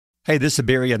Hey, this is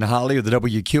Barry and Holly of the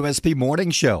WQSP Morning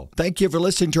Show. Thank you for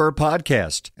listening to our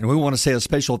podcast. And we want to say a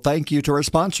special thank you to our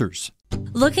sponsors.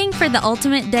 Looking for the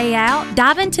ultimate day out?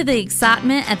 Dive into the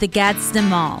excitement at the Gadsden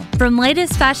Mall. From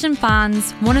latest fashion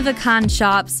finds, one-of-a-kind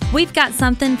shops, we've got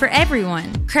something for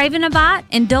everyone. Craving a bite?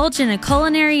 Indulge in a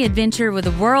culinary adventure with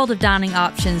a world of dining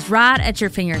options right at your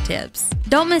fingertips.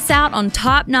 Don't miss out on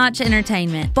top-notch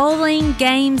entertainment. Bowling,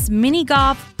 games, mini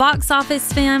golf, box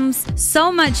office films,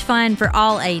 so much fun for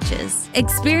all ages.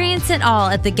 Experience it all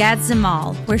at the Gadsden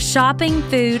Mall, where shopping,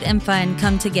 food, and fun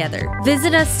come together.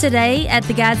 Visit us today at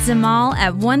the Gadsden Mall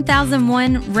at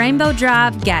 1001 Rainbow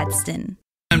Drive, Gadsden.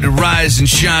 Time to rise and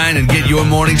shine and get your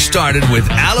morning started with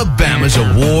Alabama's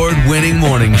award-winning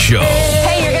morning show.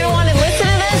 Hey, you're going to want to listen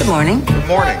to this. Good morning. Good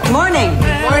morning. Good morning.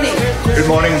 Good morning. Good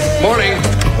morning. Morning.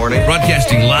 Morning.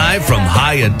 Broadcasting live from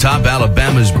high atop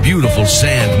Alabama's beautiful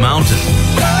Sand Mountain.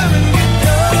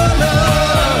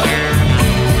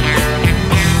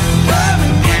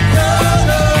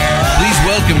 Please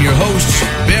welcome your hosts,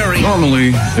 Barry.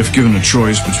 Normally, if given a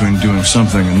choice between doing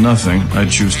something and nothing,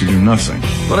 I'd choose to do nothing.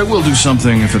 But I will do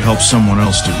something if it helps someone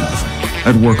else do nothing.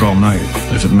 I'd work all night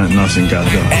if it meant nothing got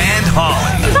done. And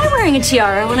Holly. Was I wearing a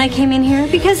tiara when I came in here?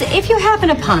 Because if you happen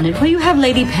upon it, will you have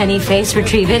Lady Pennyface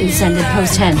retrieve it and send it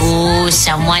post-tense? Ooh,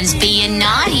 someone's being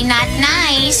naughty, not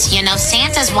nice. You know,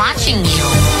 Santa's watching you.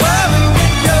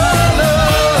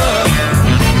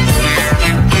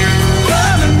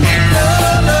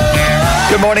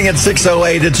 Good morning at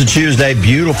 6:08. It's a Tuesday.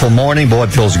 Beautiful morning. Boy,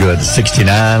 it feels good.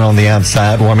 69 on the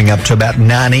outside, warming up to about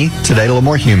 90. Today, a little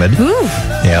more humid. Ooh.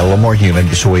 Yeah, a little more humid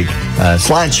this week.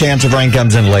 Slight chance of rain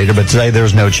comes in later, but today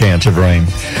there's no chance of rain.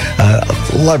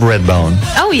 Love Redbone.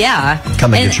 Oh, yeah.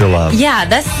 Come and get your love. Yeah,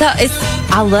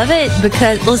 I love it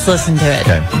because, let's listen to it.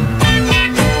 Okay.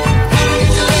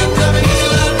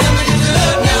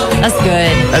 That's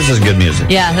good. That's just good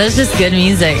music. Yeah, that's just good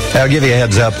music. I'll give you a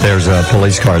heads up. There's a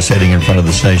police car sitting in front of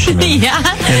the station. Yeah.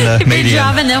 In the If median. you're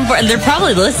driving them, they're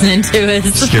probably listening to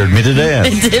us. Scared me to death.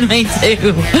 It did me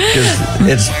too. Because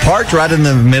it's parked right in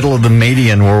the middle of the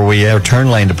median where we have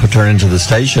turn lane to turn into the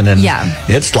station. And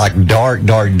it's like dark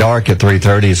at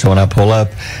 3:30. So when I pull up,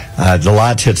 the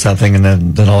lights hit something, and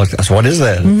then I said, what is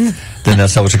that? Then I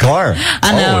saw it's a car.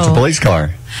 I know. Oh, it's a police car.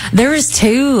 There was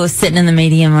two sitting in the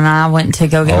median when I went to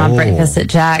go get my breakfast at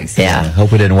Jack's. Yeah.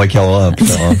 Hope we didn't wake y'all up.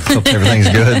 So hope everything's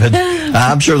good. But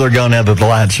I'm sure they're going now that the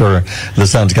lights are, the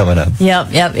sun's coming up. Yep.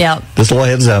 Just a little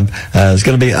heads up. It's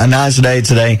going to be a nice day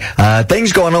today.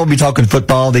 Things going on. We'll be talking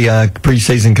football. The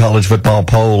preseason college football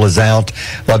poll is out.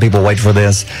 A lot of people wait for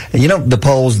this. You know, the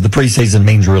polls, the preseason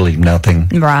means really nothing.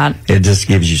 Right. It just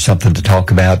gives you something to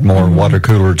talk about, more water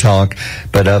cooler talk.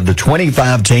 But of the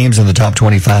 25 teams in the top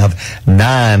 25,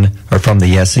 9 are from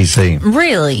the SEC.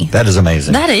 Really? That is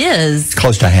amazing. That is. It's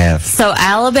close to half. So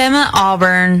Alabama,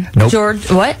 Auburn, Nope.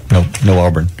 Georgia, what? No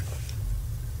Auburn.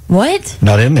 What?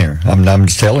 Not in there. I'm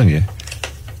just telling you.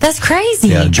 That's crazy.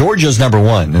 Yeah, Georgia's number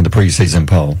 1 in the preseason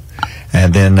poll.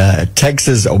 And then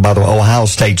Texas, by the way, Ohio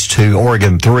State's 2,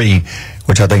 Oregon 3,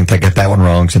 which I think they got that one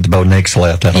wrong since Bo Nix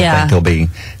left. I don't think they'll be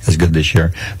as good this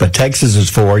year. But Texas is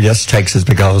 4. Yes, Texas,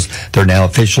 because they're now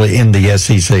officially in the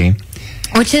SEC.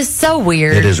 Which is so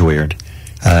weird. It is weird.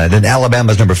 Then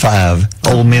Alabama's number 5.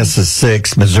 Ole Miss is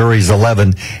 6. Missouri's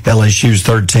 11. LSU's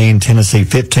 13. Tennessee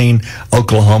 15.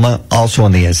 Oklahoma also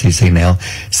in the SEC now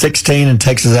 16, and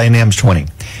Texas A&M's 20.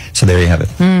 So there you have it.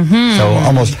 Mm-hmm. So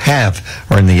almost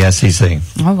half are in the SEC.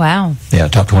 Oh wow. Yeah,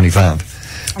 top 25.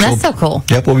 That's so cool.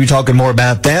 Yep, we'll be talking more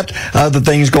about that. Other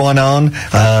things going on.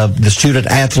 The Student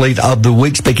Athlete of the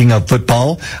Week, speaking of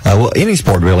football, well, any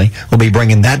sport really, we'll be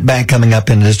bringing that back coming up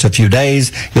in just a few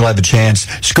days. You'll have a chance.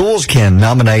 Schools can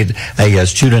nominate a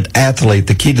student athlete.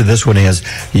 The key to this one is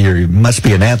you must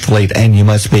be an athlete and you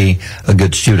must be a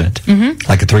good student,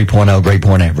 like a 3.0 grade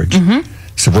point average.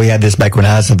 So we had this back when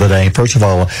I was in the day. First of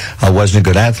all, I wasn't a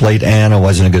good athlete and I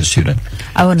wasn't a good student.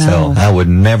 Oh, no. So I would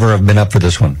never have been up for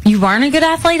this one. You weren't a good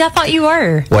athlete? I thought you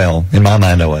were. Well, in my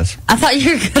mind I was. I thought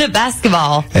you were good at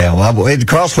basketball. Yeah, well, at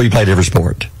Crossville you played every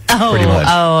sport. Oh, pretty much.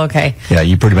 Oh, okay. Yeah,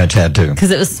 you pretty much had to. Because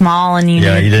it was small and you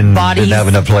didn't bodies. have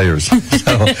enough players.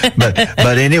 So,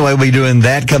 but anyway, we'll be doing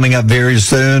that coming up very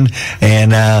soon.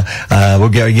 And we're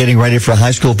getting ready for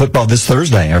high school football this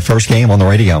Thursday, our first game on the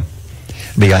radio.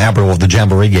 The Auburn with the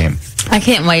Jamboree game. I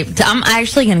can't wait. I'm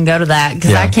actually going to go to that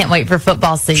because I can't wait for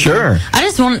football season. Sure. I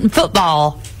just want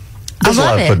football. There's a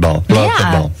lot of football.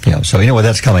 Football. Yeah. So anyway,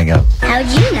 that's coming up. How'd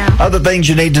you know? Other things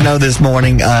you need to know this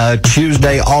morning.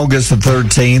 Tuesday, August the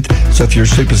 13th. So if you're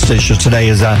superstitious, today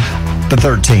is the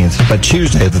 13th, but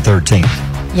Tuesday the 13th.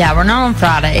 Yeah, we're not on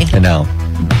Friday. I know.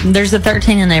 There's a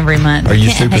 13 in every month. Are you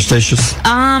superstitious?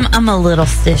 I'm a little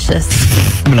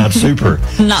stitious. I'm not super.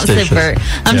 Not stitious. super.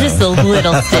 I'm just a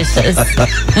little stitious.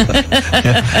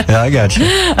 Yeah, I got you.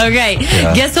 Okay.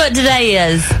 Yeah. Guess what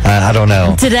today is? I don't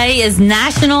know. Today is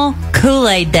National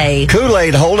Kool-Aid Day.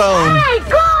 Kool-Aid, hold on. Oh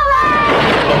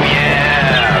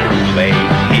yeah, Kool-Aid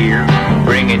here,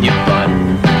 bringing you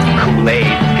fun.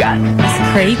 Kool-Aid got. It's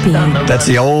creepy. That's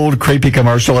the old creepy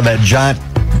commercial of that giant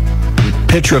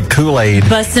picture of Kool-Aid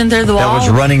Busting through the wall. that was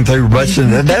running through.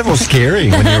 That was scary.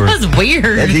 When you were, That was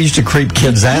weird. That used to creep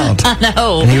kids out. I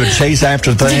know. And he would chase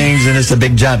after things, and it's a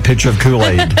big giant picture of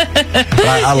Kool-Aid.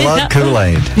 I love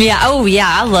Kool-Aid. Yeah. Oh, yeah.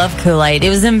 I love Kool-Aid. It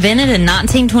was invented in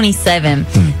 1927.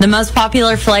 The most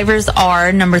popular flavors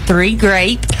are number 3,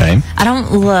 grape. Okay. I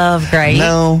don't love grape.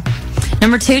 No.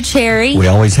 Number 2, cherry. We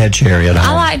always had cherry at home.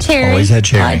 I like cherry. Always had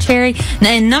cherry. I like cherry.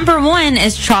 And number 1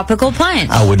 is tropical punch.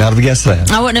 I would not have guessed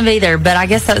that. I wouldn't have either, but I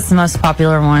guess that's the most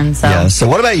popular one. So. Yeah. So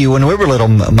what about you? When we were little,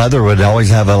 Mother would always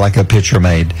have like a pitcher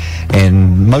made,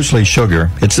 and mostly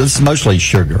sugar. It's mostly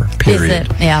sugar. Period.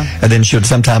 Is it? Yeah. And then she would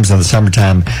sometimes in the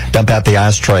summertime dump out the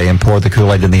ice tray and pour the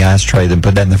Kool-Aid in the ice tray, then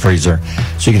put that in the freezer,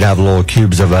 so you could have little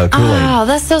cubes of Kool-Aid. Oh,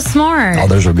 that's so smart. Oh,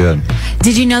 those are good.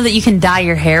 Did you know that you can dye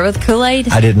your hair with Kool-Aid?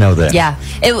 I didn't know that. Yeah.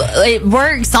 It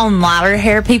works on lighter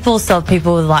hair people, so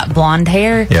people with like blonde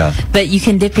hair. Yeah. But you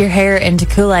can dip your hair into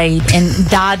Kool-Aid and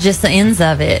dye just the ends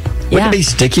of it. Wouldn't it be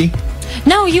sticky?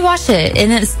 No, you wash it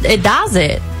and it dyes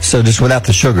it. So just without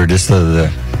the sugar, just the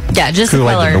Yeah, just Kool-Aid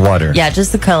the color. in the water. Yeah,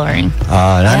 just the coloring.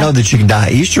 And I know that you can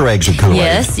dye Easter eggs with Kool-Aid.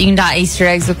 Yes, you can dye Easter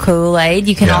eggs with Kool-Aid.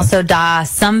 You can also dye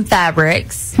some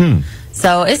fabrics.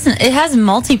 So it has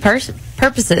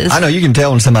multi-purposes. I know, you can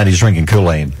tell when somebody's drinking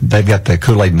Kool-Aid. They've got the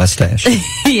Kool-Aid mustache.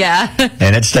 Yeah.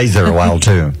 And it stays there a while,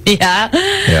 too. Yeah.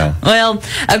 Yeah. Well,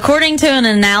 according to an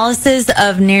analysis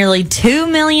of nearly 2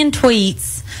 million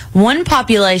tweets, one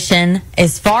population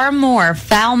is far more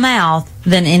foul-mouthed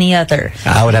than any other.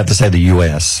 I would have to say the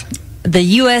U.S. The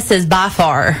U.S. is by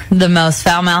far the most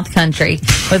foul-mouthed country,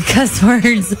 with cuss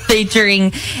words featuring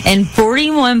in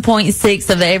 41.6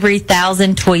 of every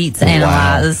 1,000 tweets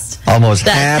analyzed. Wow. Almost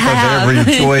half of every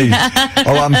tweet.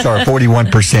 Oh, I'm sorry,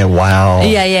 41%. Wow.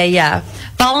 Yeah.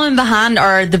 Following behind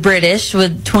are the British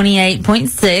with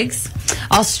 28.6,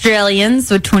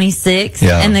 Australians with 26,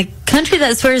 and the country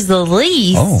that swears the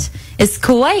least is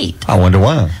Kuwait. I wonder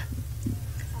why.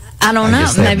 I don't know.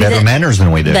 Guess they have better manners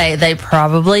than we do. They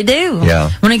probably do.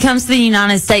 Yeah. When it comes to the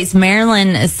United States,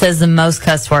 Maryland says the most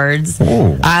cuss words.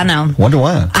 Ooh. I know. Wonder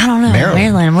why. I don't know.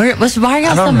 Maryland. Why are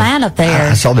y'all so mad up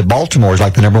there? I saw that Baltimore is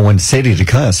like the number 1 city to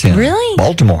cuss in. Really?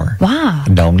 Baltimore. Wow. I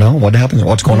don't know. What happened?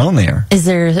 What's going on there? Is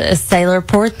there a sailor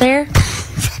port there?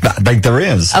 I think there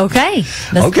is. Okay.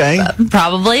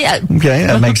 Probably. Okay,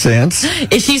 that makes sense.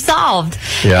 Issue solved.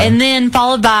 Yeah. And then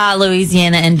followed by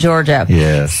Louisiana and Georgia.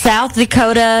 Yes. South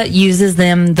Dakota uses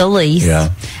them the least. Yeah.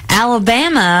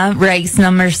 Alabama ranks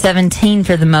number 17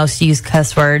 for the most used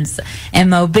cuss words, and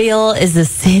Mobile is the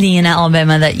city in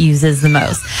Alabama that uses the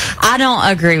most. I don't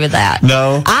agree with that.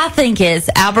 No. I think it's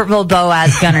Albertville,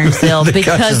 Boaz, Gunnersville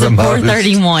because of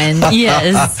 431.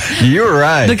 Yes. You're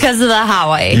right. Because of the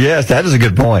highway. Yes, that is a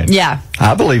good point. Yeah.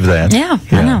 I believe that. Yeah,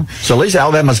 I know. So at least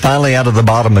Alabama's finally out of the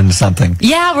bottom in something.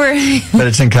 Yeah, But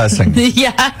it's in cussing.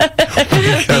 Yeah.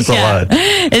 Cuss a lot.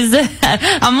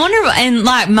 I'm wondering, and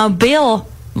like Mobile,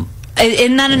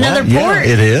 isn't that another port? Yeah,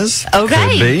 it is.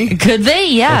 Okay. Could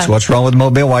be, yeah. What's wrong with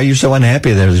Mobile? Why are you so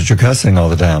unhappy there that you're cussing all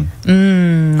the time? I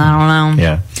don't know.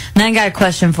 Yeah. Now I got a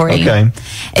question for you. Okay.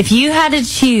 If you had to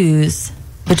choose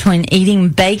between eating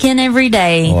bacon every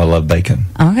day. Oh, I love bacon.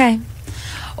 Okay.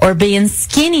 Or being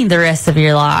skinny the rest of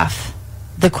your life.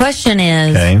 The question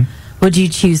is, would you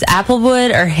choose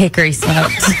Applewood or hickory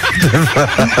smoked?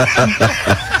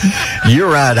 You're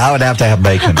right. I would have to have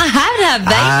bacon. I have to have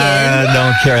bacon. I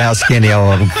don't care how skinny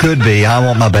I could be. I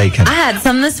want my bacon. I had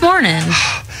some this morning.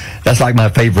 That's like my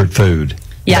favorite food.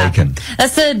 Yeah. Bacon.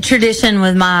 That's a tradition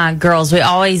with my girls. We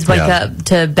always wake up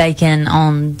to bacon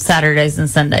on Saturdays and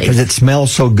Sundays. Because it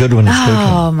smells so good when it's cooking.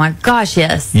 Oh, my gosh,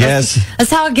 yes. Yes.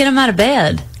 That's how I get them out of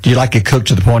bed. Do you like it cooked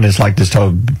to the point it's like this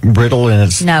brittle and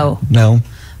it's... No.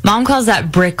 Mom calls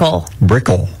that brickle.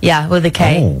 Brickle? Yeah, with a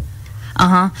K. Oh.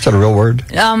 Uh-huh. Is that a real word?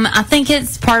 I think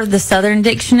it's part of the Southern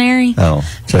Dictionary. Oh.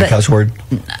 Is that a cuss word?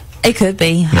 It could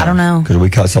be. Yeah, I don't know. Because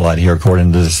we cuss a lot here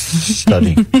according to this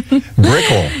study.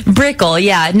 Brickle. Brickle,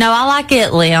 yeah. No, I like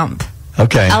it limp.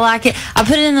 Okay. I like it. I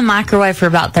put it in the microwave for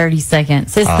about 30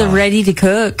 seconds. It's the ready to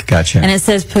cook. Gotcha. And it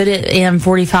says put it in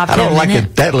 45 minutes. I don't like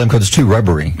it that limb because it's too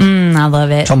rubbery. I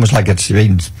love it. It's almost like it's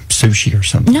eating sushi or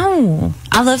something. No,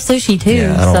 I love sushi too,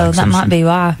 Yeah, I don't so like that sushi. might be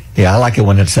why. Yeah, I like it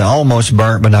when it's almost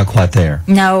burnt, but not quite there.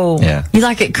 No. Yeah. You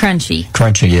like it crunchy.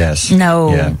 Crunchy, yes. No.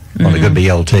 Yeah. On a good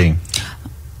BLT.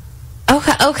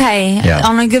 Okay. Yeah.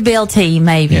 On a good BLT,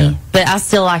 maybe. Yeah. But I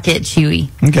still like it chewy.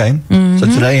 Okay. So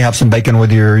today, have some bacon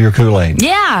with your Kool-Aid.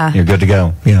 Yeah. You're good to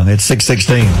go. It's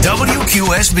 6:16.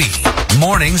 WQSB.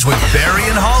 Mornings with Barry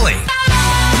and Holly.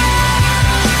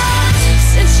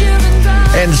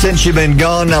 And since you've been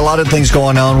gone, a lot of things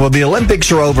going on. Well, the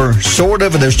Olympics are over, sort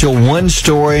of. There's still one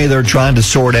story they're trying to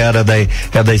sort out. Have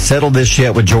they settled this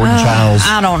yet with Jordan Childs?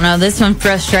 I don't know. This one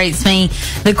frustrates me.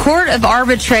 The Court of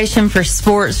Arbitration for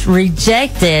Sports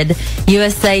rejected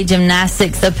USA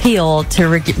Gymnastics' appeal to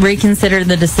reconsider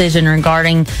the decision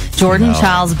regarding Jordan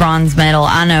Childs' bronze medal.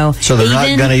 I know. So they're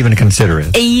not going to even consider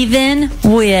it? Even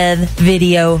with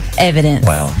video evidence.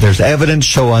 Wow. There's evidence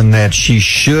showing that she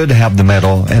should have the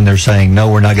medal, and they're saying,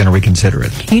 no, we're not going to reconsider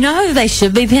it. You know who they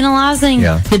should be penalizing?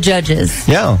 Yeah. The judges.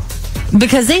 Yeah.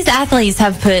 Because these athletes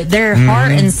have put their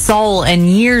heart and soul and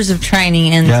years of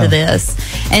training into this.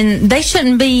 And they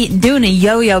shouldn't be doing a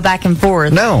yo-yo back and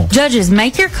forth. No. Judges,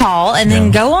 make your call and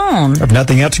then go on. If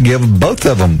nothing else, give both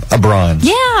of them a bronze.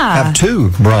 Yeah. Have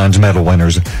 2 bronze medal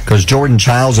winners, because Jordan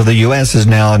Childs of the U.S. is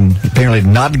now apparently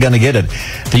not going to get it.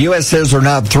 The U.S. says they're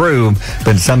not through,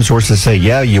 but some sources say,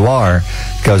 yeah, you are,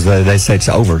 because they say it's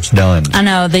over, it's done. I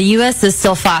know. The U.S. is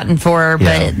still fighting for her,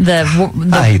 but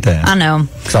I hate that. I know.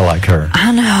 Because I like her.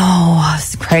 I know.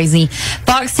 It's crazy.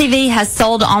 Fox TV has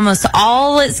sold almost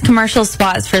all its commercial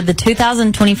spots for the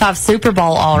 2025 Super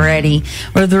Bowl already,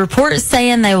 with reports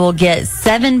saying they will get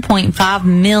 $7.5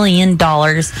 million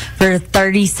for a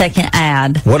 30-second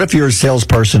ad. What if you're a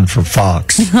salesperson for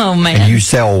Fox? Oh, man. And you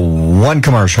sell one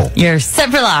commercial? You're set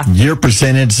for life. Your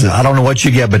percentage, I don't know what you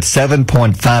get, but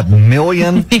 $7.5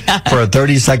 million for a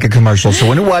 30-second commercial. So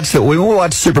when we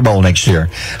watch Super Bowl next year,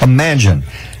 imagine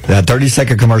that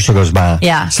 30-second commercial goes by.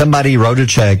 Yeah. Somebody wrote a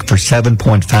check for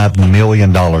 $7.5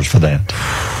 million for that.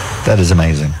 That is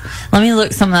amazing. Let me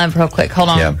look something up real quick. Hold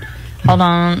on. Yeah. Hold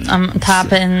on. I'm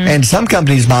typing. And some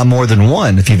companies buy more than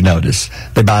one, if you've noticed.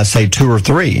 They buy, say, 2 or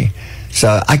 3.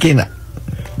 So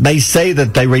they say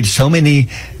that they reach so many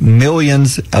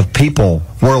millions of people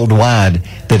worldwide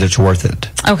that it's worth it.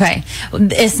 Okay.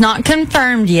 It's not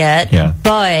confirmed yet,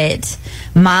 but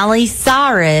Miley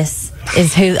Cyrus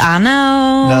is who I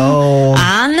know. No.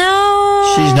 I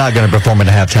know. She's not going to perform at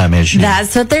a halftime, is she?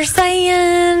 That's what they're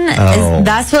saying. Oh.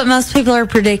 That's what most people are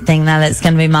predicting, that it's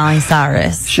going to be Miley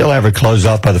Cyrus. She'll have her clothes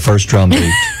off by the first drum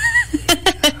beat.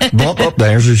 Bump up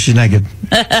there, so she's naked.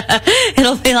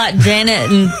 It'll be like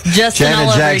Janet and Justin all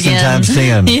over Jackson again. times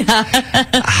 10. Yeah.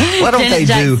 Why don't Janet they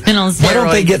Jackson on Why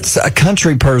don't they steroids. get a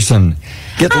country person?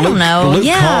 Get I don't know. Luke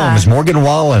Yeah. Combs, Morgan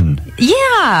Wallen.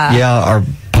 Yeah. Yeah, or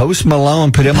Post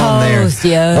Malone, put him on there.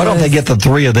 Yes. Why don't they get the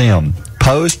 3 of them?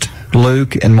 Post,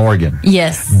 Luke, and Morgan.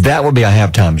 Yes. That would be a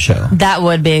halftime show. That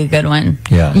would be a good one.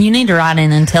 Yeah. You need to write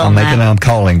in and tell them that. I'm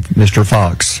calling Mr.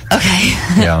 Fox. Okay.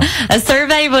 Yeah. A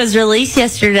survey was released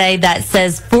yesterday that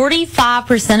says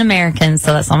 45% Americans,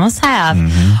 so that's almost half,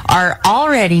 are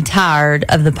already tired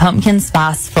of the pumpkin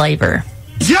spice flavor.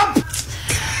 Yep.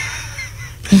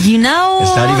 You know,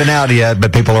 It's not even out yet,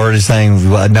 but people are already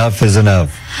saying enough is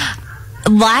enough.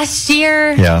 last year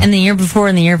and the year before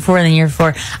and the year before and the year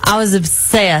before, I was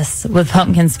obsessed with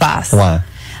pumpkin spice. Why?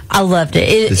 I loved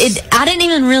it. I didn't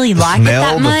even really like it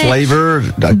that much. The flavor,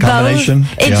 the combination.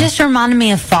 Both. It just reminded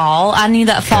me of fall. I knew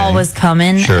that fall was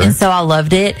coming, and so I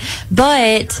loved it.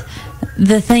 But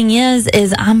the thing is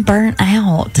I'm burnt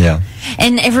out. Yeah.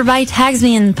 And everybody tags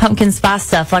me in pumpkin spice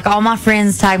stuff. Like, all my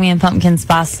friends tag me in pumpkin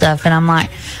spice stuff, and I'm like,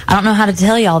 I don't know how to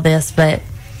tell y'all this, but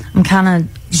I'm kind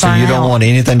of burnt out. So you don't want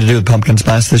anything to do with pumpkin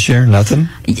spice this year? Nothing?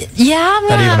 Yeah,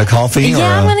 not even a coffee.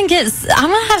 Yeah, I'm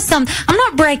gonna have some. I'm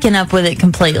not breaking up with it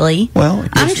completely. Well,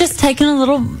 I'm just taking a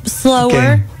little slower.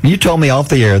 Okay. You told me off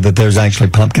the air that there's actually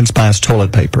pumpkin spice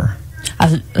toilet paper.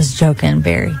 I was joking,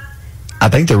 Barry. I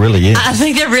think there really is. I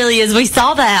think there really is. We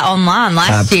saw that online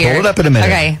last year. Pull it up in a minute.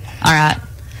 Okay, all right.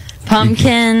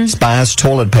 Pumpkin spice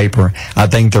toilet paper. I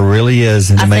think there really is.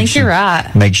 And I think you're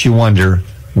right. Makes you wonder,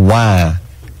 why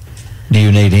do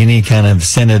you need any kind of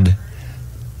scented?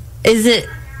 Is it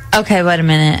okay? Wait a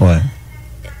minute. What?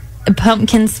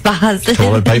 Pumpkin spice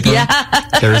toilet paper? Yeah,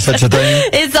 there is such a thing.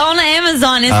 It's on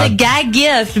Amazon. It's a gag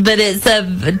gift, but it's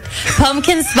a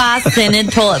pumpkin spice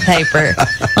scented toilet paper.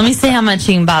 Let me see how much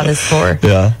you can buy this for.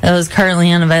 Yeah, it was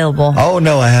currently unavailable. Oh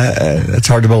no, it's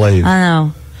hard to believe. I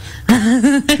know.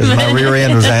 Because my rear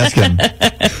end was asking.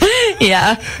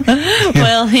 Yeah.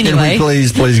 Well, anyway. Can we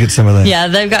please get some of that? Yeah,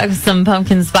 they've got some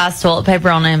pumpkin spice toilet paper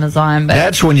on Amazon. But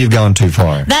that's when you've gone too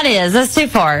far. That's too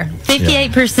far.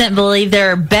 58% believe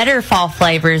there are better fall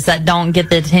flavors that don't get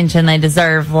the attention they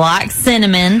deserve, like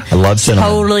cinnamon. I love cinnamon.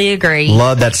 Totally agree.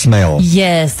 Love that smell.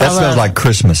 Yes. That smells like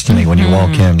Christmas to me when you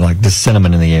walk in, like the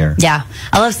cinnamon in the air. Yeah.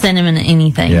 I love cinnamon in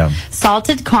anything. Yeah.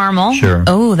 Salted caramel. Sure.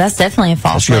 Oh, that's definitely a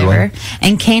fall flavor.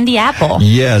 And candy apple.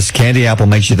 Yes, candy apple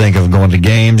makes you think of going to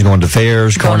games, going to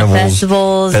fairs, carnivals,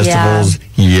 festivals. Yeah.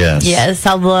 Yes. Yes,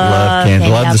 I love candy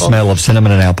love apple. the smell of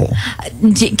cinnamon and apple.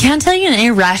 Can I tell you an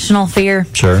irrational fear?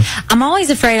 Sure. I'm always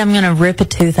afraid I'm going to rip a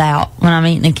tooth out when I'm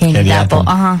eating a candy apple.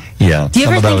 Yeah. Do you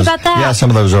ever think about that? Yeah, some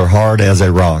of those are hard as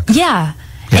a rock. Yeah.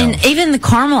 And even the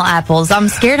caramel apples, I'm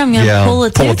scared I'm going to pull a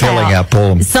tooth filling out. Pull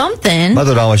them. Something.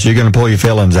 Mother always, you're going to pull your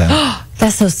fillings out.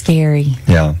 That's so scary.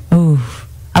 Yeah. Ooh.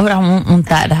 I don't want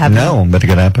that to happen. No, but it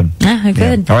could happen. Yeah, it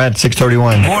could. All right,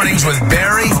 6:31. Mornings with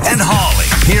Barry and Holly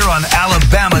here on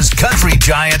Alabama's country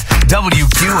giant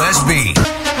WQSB.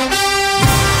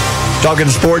 Talking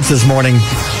sports this morning.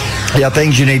 Yeah,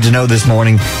 things you need to know this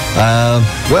morning.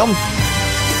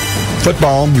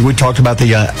 Football, we talked about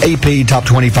the AP Top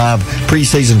 25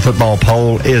 preseason football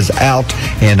poll is out.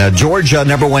 And Georgia,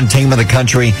 number one team in the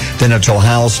country. Then it's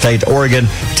Ohio State, Oregon,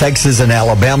 Texas, and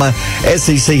Alabama.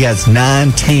 SEC has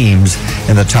 9 teams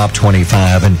in the top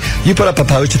 25. And you put up a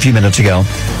post a few minutes ago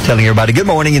telling everybody, good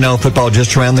morning, football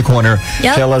just around the corner.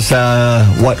 Yep. Tell us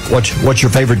what's your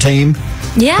favorite team?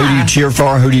 Yeah. Who do you cheer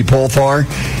for? Who do you pull for?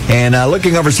 And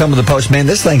looking over some of the posts, man,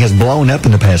 this thing has blown up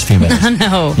in the past few minutes. I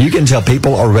know. You can tell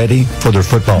people are ready for their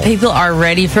football. People are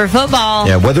ready for football.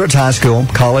 Yeah, whether it's high school,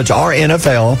 college, or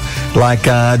NFL, like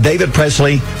David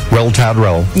Presley, Roll Tide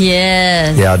Roll.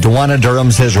 Yes. Yeah, Dewana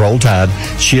Durham says Roll Tide.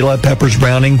 Sheila Peppers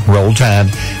Browning, Roll Tide.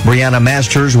 Brianna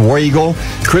Masters, War Eagle.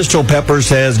 Crystal Pepper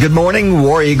says, good morning,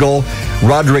 War Eagle.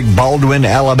 Roderick Baldwin,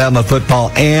 Alabama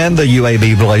football, and the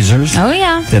UAB Blazers. Oh,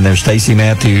 yeah. Then there's Stacy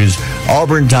Matthews,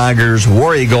 Auburn Tigers,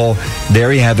 War Eagle.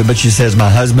 There you have it. But she says, my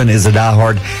husband is a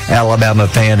diehard Alabama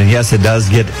fan. And yes, it does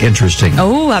get interesting.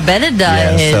 Oh, I bet it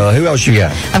does. Yeah, so who else you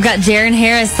got? I've got Jaron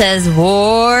Harris says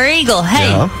War Eagle. Hey.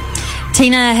 Yeah.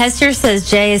 Tina Hester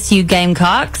says JSU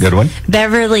Gamecocks. Good one.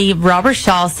 Beverly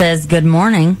Robershaw says good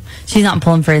morning. She's not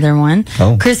pulling for either one.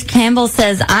 Oh. Chris Campbell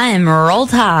says I am Roll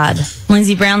Tide.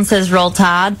 Lindsey Brown says Roll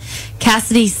Tide.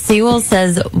 Cassidy Sewell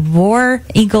says War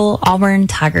Eagle Auburn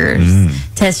Tigers.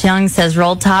 Tess Young says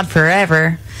Roll Tide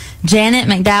forever. Janet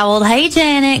McDowell, hey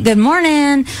Janet, good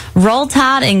morning. Roll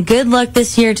Tide and good luck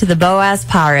this year to the Boaz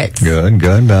Pirates. Good.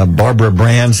 Barbara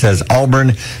Brand says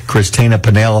Auburn. Christina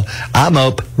Pinnell, I'm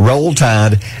up. Roll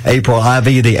Tide. April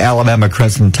Ivy, the Alabama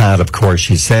Crimson Tide, of course,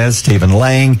 she says. Stephen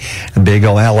Lang, big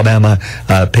old Alabama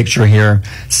picture here.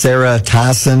 Sarah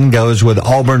Tyson goes with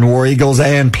Auburn War Eagles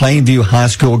and Plainview High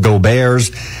School Go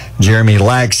Bears. Jeremy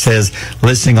Lack says,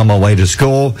 listening on my way to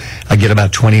school. I get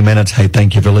about 20 minutes. Hey,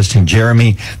 thank you for listening,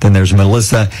 Jeremy. Then there's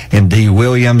Melissa and Dee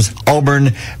Williams.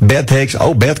 Auburn, Beth Hicks.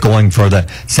 Oh, Beth going for the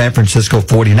San Francisco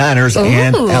 49ers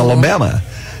and Alabama.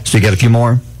 So you got a few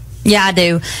more? Yeah, I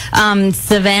do.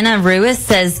 Savannah Ruiz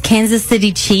says Kansas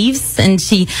City Chiefs, and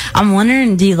I'm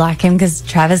wondering, do you like him because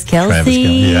Travis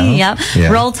Kelce? Yep.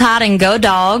 Yeah. Roll Tide and go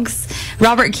Dogs.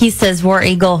 Robert Key says War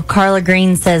Eagle. Carla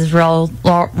Green says Roll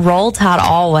Tide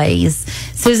always.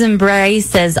 Susan Bray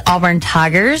says Auburn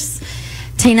Tigers.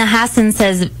 Tina Hassan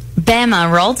says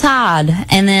Bama, Roll Tide.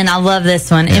 And then I love this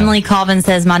one. Yeah. Emily Colvin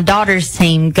says, my daughter's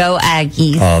team, go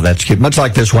Aggies. Oh, that's cute. Much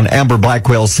like this one, Amber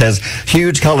Blackwell says,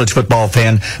 huge college football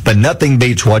fan, but nothing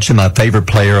beats watching my favorite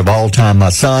player of all time, my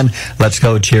son. Let's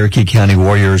go Cherokee County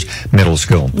Warriors Middle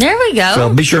School. There we go.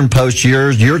 So be sure and post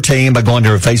your team by going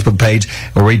to our Facebook page.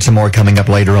 We'll read some more coming up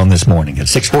later on this morning at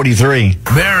 6:43.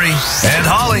 Barry and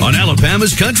Holly on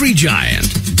Alabama's country giant,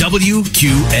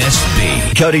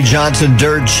 WQSB. Cody Johnson,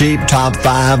 Dirt Cheap, top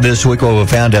 5 this week. What we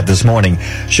found out this morning.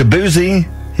 Shabuzi,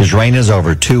 his reign is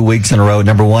over 2 weeks in a row.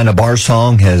 Number 1, a bar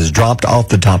song has dropped off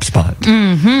the top spot.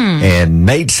 And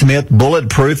Nate Smith,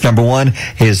 Bulletproof, number 1,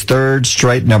 his 3rd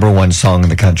straight number 1 song in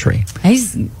the country.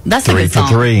 That's a good song. 3 for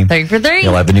 3. 3 for 3.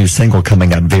 He'll have a new single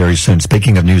coming out very soon.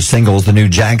 Speaking of new singles, the new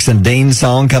Jackson Dean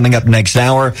song coming up next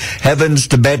hour. Heavens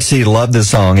to Betsy, love this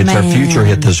song. It's our future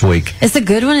hit this week. It's a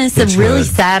good one. It's a really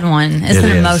sad one. It's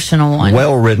an emotional one.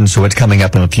 Well written, so it's coming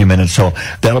up in a few minutes. So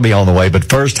that'll be on the way. But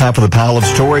first, time for the pile of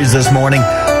stories this morning.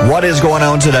 What is going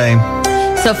on today?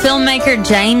 So filmmaker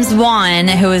James Wan,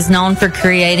 who is known for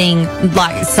creating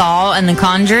like Saw and The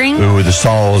Conjuring. Ooh, the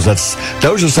Saws.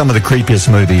 Those are some of the creepiest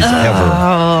movies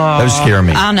ever. Those scare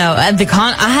me. I know.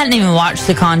 I hadn't even watched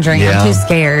The Conjuring. Yeah. I'm too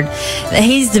scared.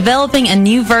 He's developing a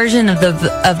new version of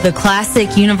the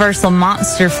classic Universal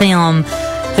monster film,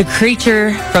 The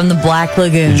Creature from the Black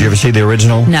Lagoon. Did you ever see the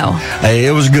original? No.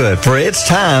 It was good. For its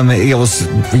time, it was,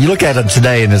 you look at it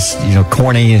today and it's,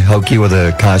 corny, hokey with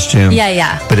a costume.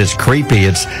 Yeah. But it's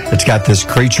creepy. It's got this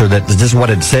creature that, this is what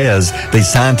it says. These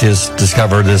scientists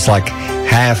discovered this like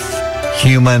half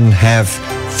human, half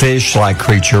fish-like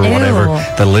creature or whatever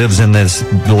that lives in this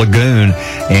lagoon.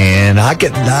 And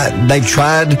they've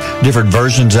tried different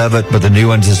versions of it, but the new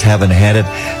ones just haven't had it.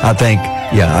 I think,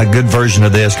 a good version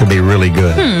of this could be really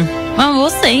good. Well, we'll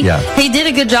see. Yeah. He did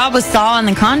a good job with Saw and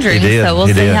The Conjuring, so we'll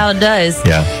see how it does.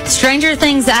 Yeah. Stranger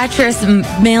Things actress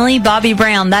Millie Bobby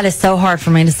Brown, that is so hard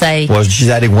for me to say. Well, she's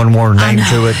adding one more name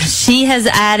to it. She has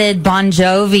added Bon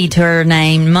Jovi to her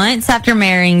name months after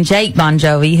marrying Jake Bon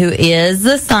Jovi, who is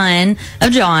the son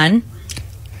of John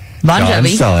Bon Jovi.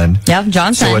 John's son. Yep,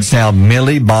 John's son. So it's now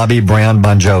Millie Bobby Brown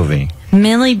Bon Jovi.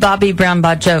 Millie Bobby Brown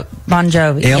Bon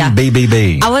Jovi.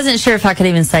 MBBB. I wasn't sure if I could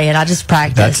even say it. I just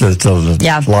practiced. That's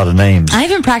a lot of names. I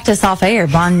even practiced off air.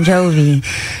 Bon Jovi.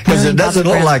 Because it doesn't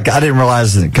look like, I didn't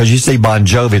realize, because you see Bon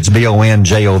Jovi, it's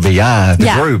BONJOVI,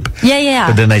 the group. Yeah.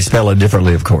 But then they spell it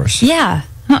differently, of course. Yeah.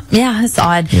 Yeah, it's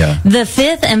odd. Yeah. The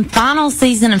 5th and final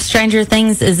season of Stranger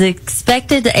Things is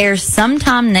expected to air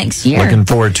sometime next year. Looking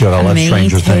forward to it. I love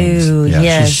Stranger Things. Yeah,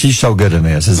 yes. she's so good in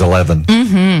this. It's 11.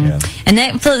 Mm-hmm. Yeah. And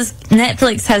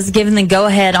Netflix has given the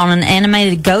go-ahead on an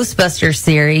animated Ghostbusters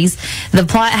series. The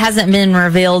plot hasn't been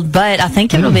revealed, but I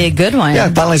think it'll be a good one. Yeah,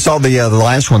 I finally saw the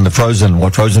last one, the Frozen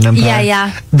Empire.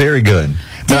 Yeah. Very good.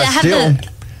 But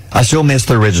I still miss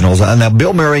the originals. Now,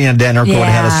 Bill Murray and Dan Aykroyd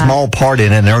had a small part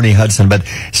in it, and Ernie Hudson, but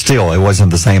still, it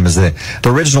wasn't the same as the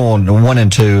original 1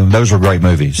 and 2. Those were great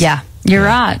movies. Yeah. You're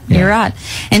right. You're right.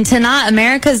 And tonight,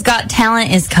 America's Got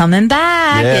Talent is coming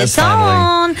back. Yes, it's finally.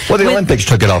 on. Well, the Olympics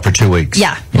took it off for 2 weeks.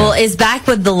 Yeah. Well, it's back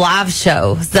with the live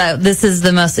show. So this is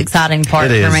the most exciting part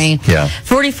for me. Yeah.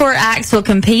 44 acts will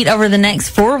compete over the next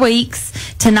 4 weeks.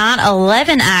 Tonight,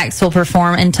 11 acts will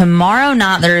perform, and tomorrow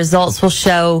night, the results will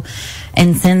show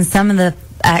and send some of the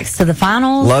acts to the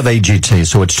finals. Love AGT.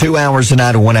 So it's 2 hours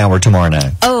tonight and 1 hour tomorrow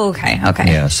night. Oh, okay.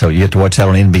 Yeah, so you have to watch that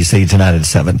on NBC tonight at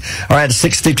 7. All right,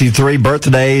 6:53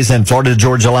 birthdays and Florida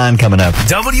Georgia line coming up.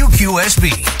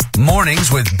 WQSB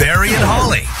Mornings with Barry and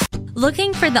Holly.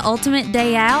 Looking for the ultimate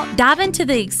day out? Dive into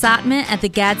the excitement at the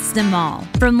Gadsden Mall.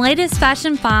 From latest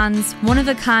fashion finds,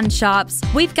 one-of-a-kind shops,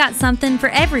 we've got something for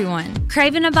everyone.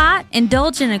 Craving a bite?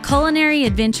 Indulge in a culinary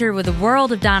adventure with a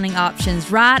world of dining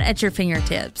options right at your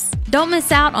fingertips. Don't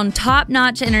miss out on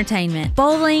top-notch entertainment.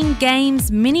 Bowling,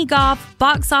 games, mini golf,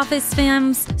 box office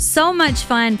films, so much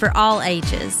fun for all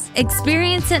ages.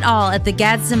 Experience it all at the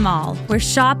Gadsden Mall, where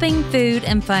shopping, food,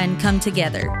 and fun come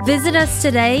together. Visit us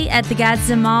today at the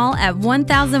Gadsden Mall at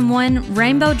 1001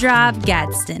 Rainbow Drive,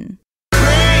 Gadsden.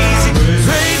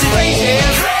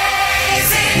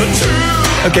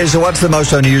 Okay, so what's the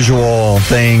most unusual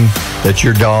thing that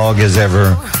your dog has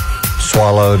ever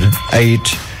swallowed, ate?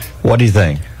 What do you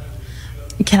think?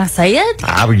 Can I say it?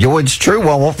 It's true.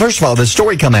 Well, first of all, the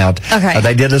story come out. Okay.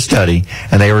 They did a study,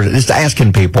 and they were just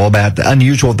asking people about the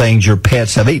unusual things your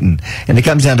pets have eaten. And it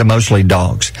comes down to mostly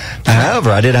dogs. However,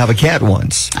 I did have a cat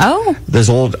once. Oh. This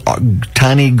old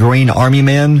tiny green army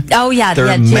men. Oh, yeah.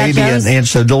 They're maybe an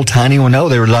inch, a little tiny one. No,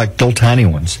 they were like little tiny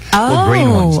ones. Little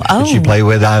green ones that you play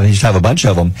with. I used to have a bunch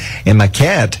of them. And my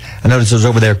cat, I noticed it was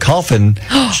over there coughing.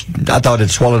 I thought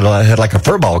it swallowed, had like a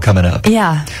fur ball coming up.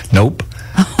 Yeah. Nope.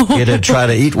 It had tried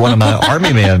to eat one of my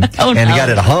army men, and he got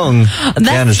it hung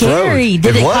down his throat. Did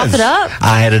it cough it up?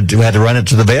 I had to run it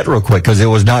to the vet real quick because it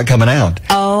was not coming out.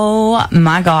 Oh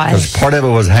my gosh! Because part of it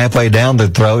was halfway down the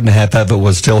throat, and half of it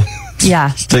was still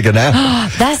sticking out.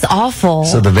 That's awful.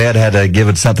 So the vet had to give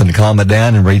it something to calm it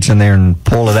down and reach in there and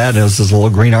pull it out. And it was this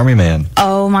little green army man.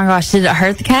 Oh my gosh! Did it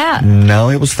hurt the cat? No,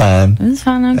 it was fine. It was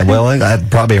fine. Okay. Well, I'd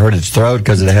probably hurt its throat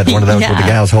because it had one of those where the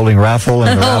guy was holding a rifle,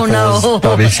 and the rifle was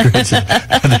probably screeching.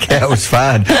 The cat was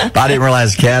fine. I didn't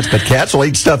realize but cats will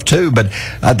eat stuff too. But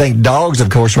I think dogs, of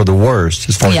course, are the worst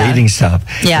as far as eating stuff.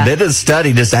 Yeah. They did a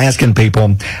study just asking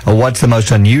people what's the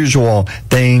most unusual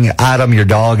item your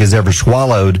dog has ever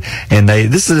swallowed, and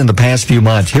this is in the past few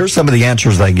months. Here's some of the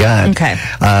answers they got. Okay.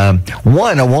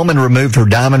 One, a woman removed her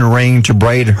diamond ring to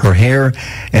braid her hair,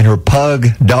 and her pug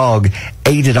dog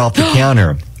ate it off the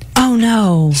counter. Oh Oh,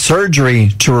 no.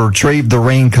 Surgery to retrieve the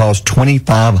ring cost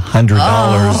 $2,500.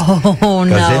 Oh, no.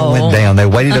 Because it went down. They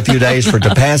waited a few days for it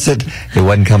to pass it. It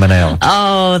wasn't coming out.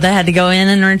 Oh, they had to go in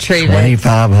and retrieve it.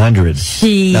 $2,500.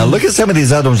 Jeez. Now, look at some of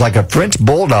these other ones, like a French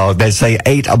bulldog, they say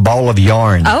ate a ball of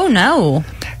yarn. Oh, no.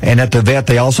 And at the vet,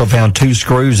 they also found 2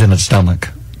 screws in its stomach.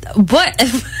 What?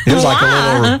 It was like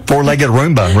a little 4-legged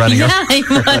Roomba running,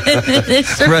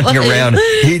 running around,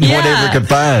 eating whatever it could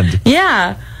find.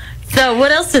 Yeah. So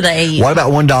what else did they eat? What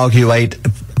about one dog who ate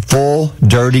full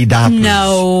dirty diapers?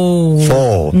 No.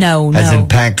 Full. No. As in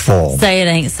packed full. Say it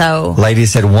ain't so. Lady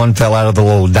said one fell out of the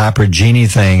little diaper genie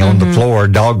thing on the floor.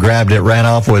 Dog grabbed it, ran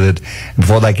off with it.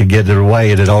 Before they could get it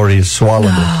away, it had already swallowed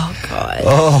it. Oh, God.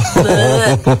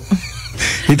 Oh.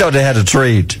 He thought they had a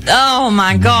treat. Oh,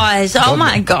 my gosh. Oh,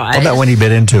 my gosh. What about when he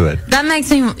bit into it? That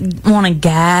makes me want to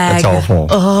gag. That's awful.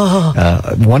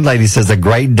 Oh. One lady says a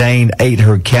Great Dane ate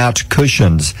her couch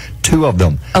cushions. 2 of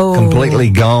them. Oh.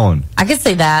 Completely gone. I can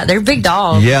see that. They're big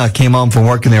dogs. Yeah, came home from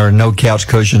work and there were no couch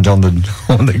cushions on the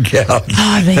couch. Oh,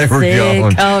 I'd be they were sick.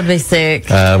 gone. Oh, I'd be sick.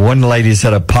 One lady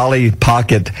said a Polly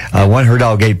Pocket, her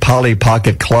dog ate Polly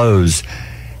Pocket clothes.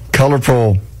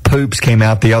 Colorful poops came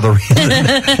out the other end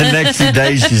the next few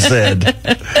days, she said.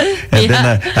 And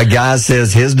then a guy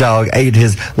says his dog ate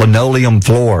his linoleum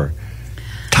floor,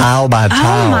 tile by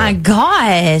tile. Oh, my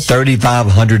gosh.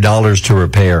 $3,500 to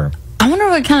repair. I wonder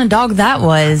what kind of dog that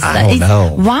was. I don't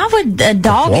know. Why would a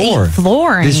dog eat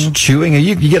flooring? Just chewing.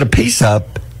 You get a piece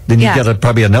up, then you get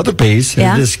probably another piece, and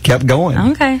it just kept going.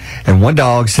 Okay. And one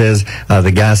dog says,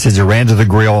 the guy says he ran to the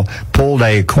grill, pulled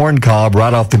a corn cob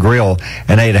right off the grill,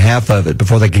 and ate half of it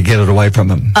before they could get it away from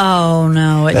him. Oh,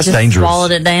 no. It That's just dangerous.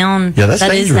 swallowed it down? Yeah, that's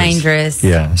dangerous. That is dangerous.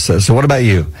 Yeah. So what about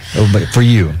you? For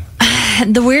you?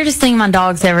 The weirdest thing my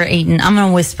dog's ever eaten, I'm going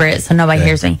to whisper it so nobody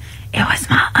hears me. It was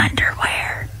my underwear.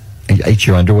 You ate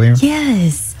your underwear?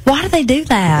 Yes. Why do they do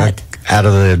that? Out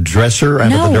of the dresser?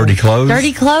 Out of the dirty clothes?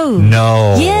 Dirty clothes.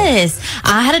 No. Yes.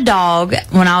 I had a dog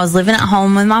when I was living at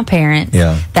home with my parents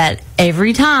that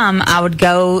every time I would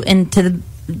go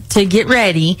to get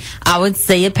ready, I would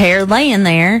see a pair laying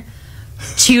there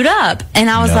chewed up. And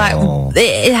I was like,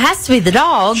 it has to be the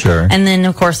dog. Sure. And then,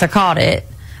 of course, I caught it.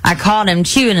 I caught him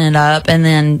chewing it up, and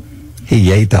then...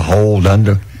 He ate the whole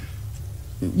under...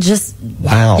 Just...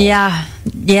 Wow. Yeah.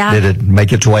 Did it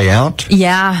make its way out?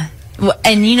 Yeah.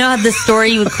 And you know the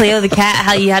story with Cleo the cat,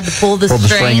 how you had to pull the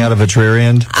string out of its rear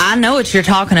end? I know what you're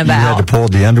talking about. You had to pull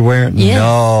the underwear? Yes.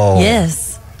 No.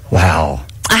 Yes. Wow.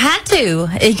 I had to.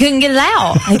 He couldn't get it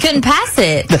out. He couldn't pass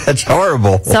it. That's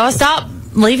horrible. So I stopped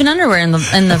leaving underwear in the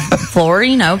floor,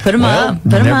 put them up.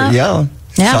 Put them up. Yeah.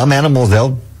 Yeah. Some animals,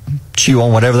 they'll chew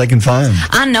on whatever they can find.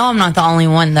 I know I'm not the only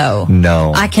one, though.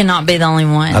 No. I cannot be the only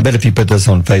one. I bet if you put this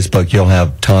on Facebook, you'll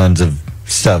have tons of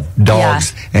stuff.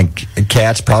 Dogs and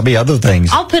cats, probably other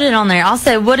things. I'll put it on there. I'll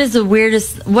say, would you say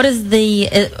weirdest? Weirdest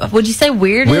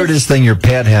thing your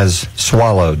pet has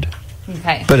swallowed.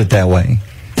 Okay. Put it that way.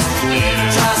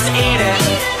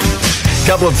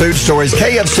 Couple of food stories.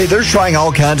 KFC, they're trying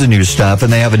all kinds of new stuff,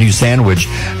 and they have a new sandwich.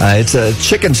 It's a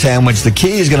chicken sandwich. The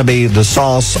key is going to be the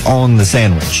sauce on the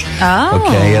sandwich. Oh.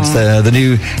 Okay, it's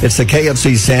the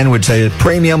KFC sandwich, a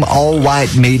premium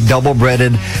all-white meat,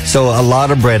 double-breaded, so a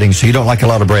lot of breading. So you don't like a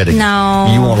lot of breading. No.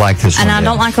 You won't like this one. And I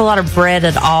don't like a lot of bread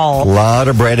at all. A lot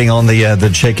of breading on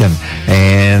the chicken,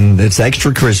 and it's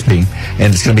extra crispy,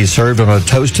 and it's going to be served on a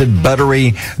toasted,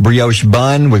 buttery brioche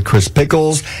bun with crisp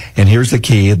pickles. And here's the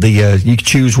key: you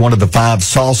choose one of the 5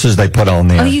 sauces they put on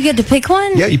there. Oh, you get to pick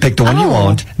one? Yeah, you pick the one you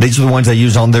want. These are the ones they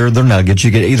use on their nuggets. You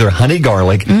get either honey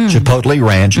garlic, chipotle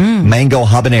ranch, mango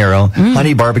habanero,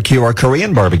 honey barbecue, or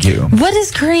Korean barbecue. What is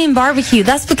Korean barbecue?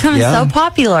 That's becoming so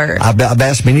popular. I've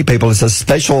asked many people. It's a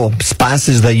special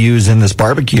spices they use in this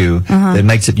barbecue that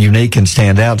makes it unique and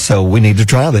stand out, so we need to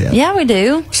try that. Yeah, we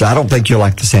do. So I don't think you'll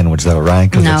like the sandwich, though, right?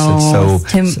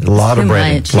 Because it's a lot of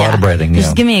breading. A lot of breading,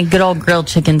 Just give me a good old grilled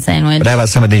chicken sandwich. But how about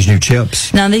some of these new chips?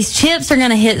 Now, these chips are going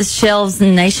to hit the shelves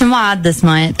nationwide this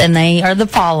month, and they are the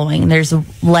following. There's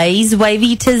Lay's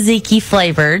Wavy Tzatziki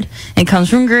flavored. It comes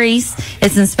from Greece.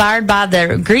 It's inspired by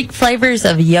the Greek flavors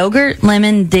of yogurt,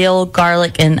 lemon, dill,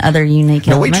 garlic, and other unique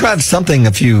elements. We tried something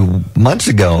a few months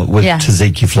ago with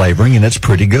tzatziki flavoring, and it's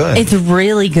pretty good. It's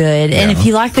really good. And if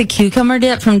you like the cucumber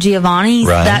dip from Giovanni's,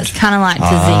 that's kind of like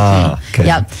tzatziki. Okay.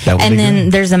 Yep. And then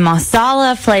there's a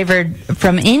masala flavored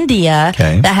from India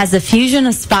that has a fusion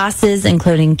of spices,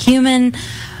 including cumin,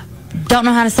 don't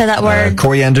know how to say that word.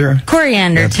 Coriander,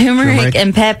 turmeric,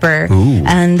 and pepper. Ooh.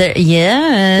 And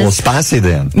yes. A little spicy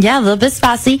then. Yeah, a little bit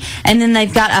spicy. And then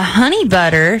they've got a honey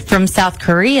butter from South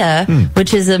Korea,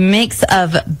 which is a mix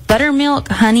of buttermilk,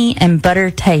 honey, and butter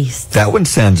taste. That one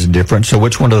sounds different. So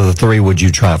which one of the three would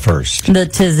you try first? The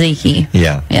tzatziki.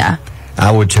 Yeah. Yeah. I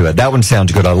would too. That one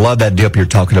sounds good. I love that dip you're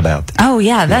talking about. Oh,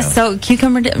 yeah. That's so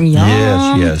cucumber dip.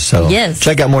 Yum. Yes. So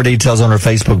check out more details on our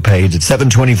Facebook page at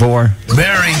 724.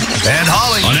 Barry and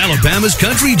Holly on Alabama's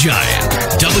Country Giant,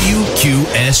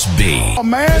 WQSB. Oh,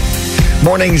 man.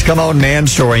 Mornings Come On Man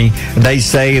story. They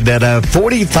say that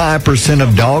 45%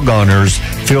 of dog owners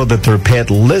feel that their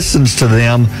pet listens to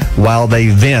them while they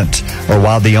vent or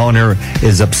while the owner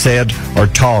is upset or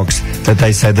talks, that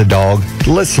they say the dog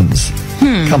listens.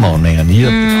 Come on, man.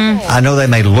 I know they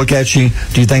may look at you.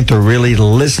 Do you think they're really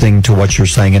listening to what you're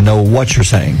saying and know what you're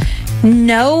saying?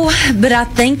 No, but I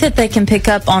think that they can pick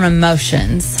up on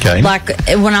emotions. Okay. Like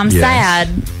when I'm sad,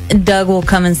 Doug will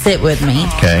come and sit with me.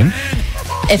 Okay.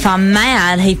 If I'm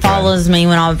mad, he follows me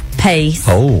when I pace.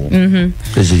 Oh.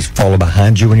 Mm-hmm. Does he follow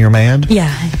behind you when you're mad?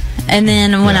 Yeah. And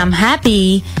then when I'm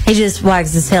happy, he just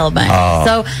wags his tail back.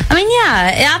 So, I mean,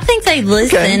 I think they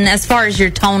listen as far as your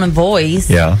tone of voice.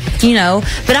 Yeah. You know,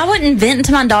 but I wouldn't vent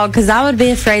to my dog because I would be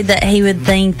afraid that he would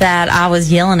think that I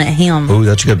was yelling at him. Oh,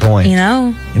 that's a good point. You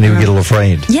know? And he would get a little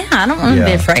afraid. Yeah, I don't want to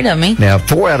be afraid of me. Now,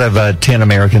 4 out of 10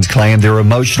 Americans claim their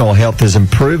emotional health is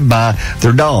improved by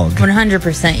their dog.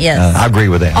 100%, yes. I agree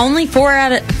with that. Only 4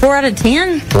 out of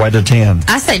 10? 4 out of 10.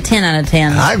 I say 10 out of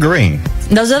 10. I agree.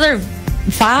 Those other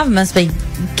 5 must be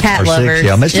cat or 6, lovers.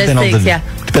 yeah. Must depend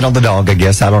on the dog, I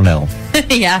guess. I don't know.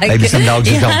 Yeah. Maybe some dogs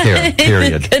just don't care,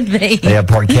 period. Could be. They have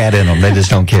part cat in them. They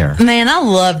just don't care. Man, I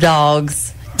love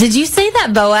dogs. Did you see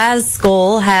that Boaz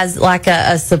School has like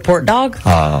a support dog?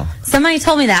 Somebody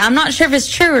told me that. I'm not sure if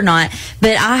it's true or not,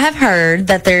 but I have heard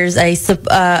that there's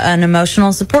an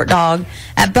emotional support dog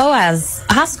at Boaz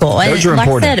High School. Those are like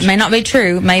important. I said, it may not be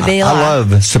true, it may be a lie. I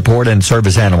love support and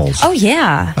service animals. Oh,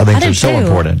 yeah. I think they're so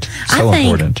important. So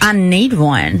important. I need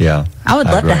one. Yeah. I would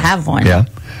love to have one. Yeah.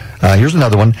 Here's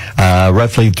another one.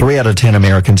 Roughly 3 out of 10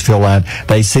 Americans feel like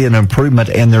they see an improvement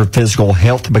in their physical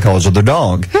health because of their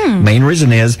dog. Main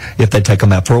reason is if they take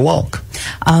them out for a walk.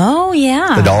 Oh,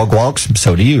 yeah. The dog walks,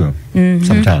 so do you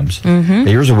sometimes.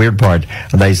 Here's a weird part.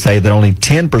 They say that only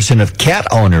 10% of cat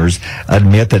owners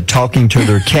admit that talking to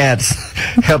their cats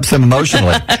helps them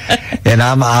emotionally. And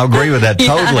I agree with that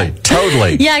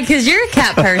totally. Yeah, because you're a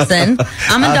cat person.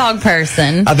 I'm a dog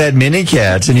person. I've had many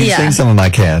cats, and you've seen some of my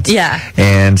cats. Yeah.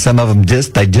 And some of them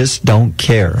just don't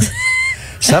care.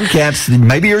 Some cats,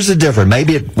 maybe yours is different.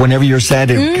 Maybe whenever you're sad,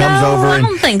 it comes over I and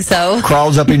don't think so.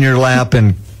 Crawls up in your lap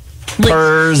and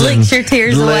purrs licks and your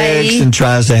tears licks away and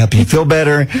tries to help you feel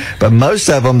better. But most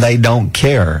of them, they don't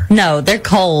care. No, they're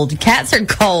cold. Cats are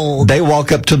cold. They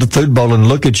walk up to the food bowl and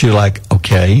look at you like,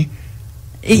 okay,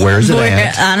 where's it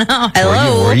at? I know.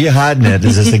 Hello. Where are you hiding it?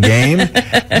 Is this a game?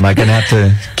 Am I going to have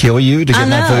to kill you to get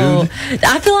my food?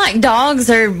 I feel like dogs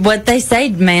are what they say,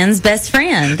 man's best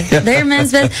friend. They're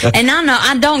man's best. And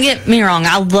I don't get me wrong.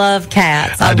 I love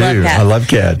cats. I love cats. I love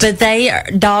cats.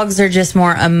 But dogs are just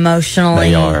more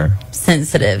emotionally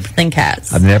sensitive than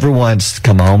cats. I've never once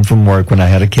come home from work when I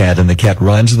had a cat and the cat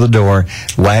runs to the door,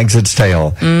 wags its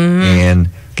tail, and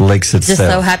licks itself.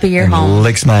 Just so happy you're home.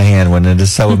 Licks my hand when it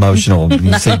is so emotional.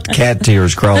 You see cat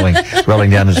tears rolling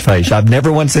down his face. I've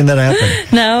never once seen that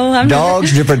happen. No,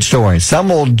 Dogs, different story. Some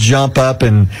will jump up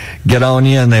and get on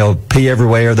you, and they'll pee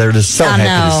everywhere. They're just so happy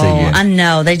to see you. I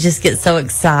know. They just get so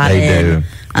excited. They do.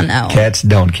 I know. Cats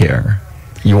don't care.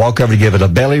 You walk over to give it a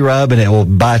belly rub, and it will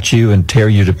bite you and tear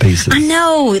you to pieces. I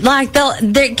know. Like,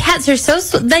 their cats are so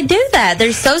they do that.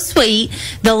 They're so sweet.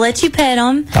 They'll let you pet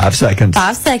them. 5 seconds.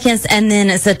 5 seconds, and then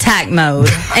it's attack mode.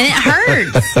 And it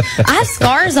hurts. I have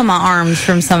scars on my arms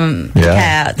from some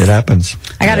cats. It happens.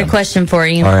 I got a question for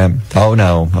you. All right. Oh,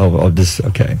 no.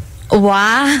 Okay.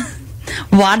 Why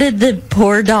did the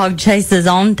poor dog chase his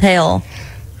own tail?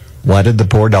 Why did the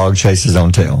poor dog chase his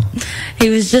own tail? He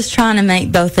was just trying to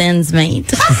make both ends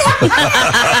meet.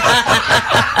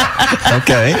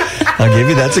 Okay. I'll give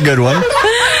you that's a good one.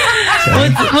 Okay.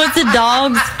 What's a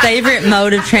dog's favorite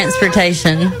mode of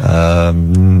transportation? I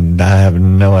have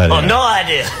no idea. Oh, no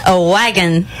idea. A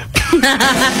wagon.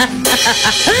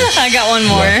 I got one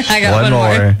more. One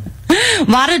more.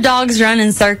 Why do dogs run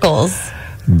in circles?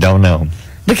 Don't know.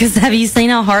 Because have you seen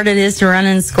how hard it is to run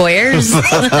in squares?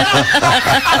 That's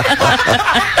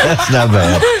not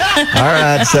bad. All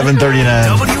right,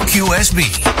 7:39.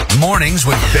 WQSB, Mornings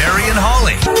with Barry and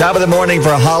Holly. Top of the morning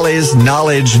for Holly's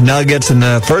Knowledge Nuggets. And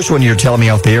the first one you're telling me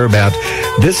off the air about,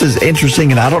 this is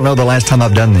interesting, and I don't know the last time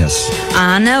I've done this.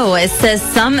 I know. It says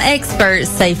some experts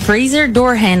say freezer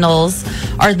door handles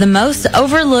are the most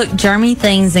overlooked germy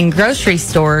things in grocery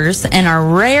stores and are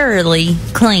rarely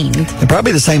cleaned. And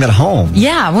probably the same at home.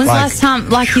 Yeah. When's the last time,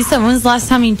 like you said, when's the last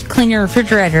time you cleaned your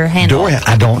refrigerator handle?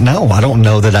 I don't know. I don't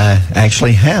know that I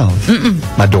actually have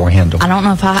my door handle. I don't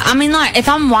know if I mean, like, if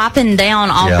I'm wiping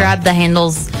down, I'll grab the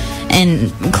handles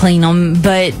and clean them,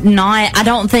 but not, I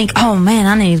don't think, oh man,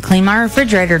 I need to clean my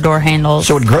refrigerator door handles.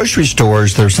 So at grocery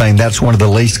stores, they're saying that's one of the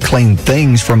least clean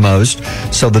things for most.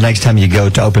 So the next time you go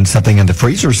to open something in the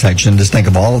freezer section, just think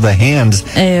of all of the hands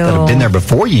that have been there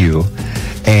before you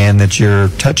and that you're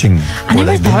touching. I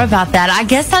never thought about that. I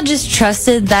guess I just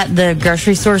trusted that the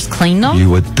grocery stores cleaned them.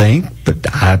 You would think, but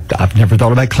I've never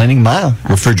thought about cleaning my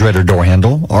refrigerator door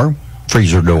handle or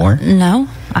freezer door. No,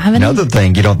 I haven't. Another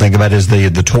thing you don't think about is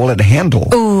the toilet handle.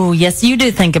 Oh, yes, you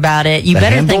do think about it. You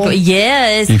better handle? think.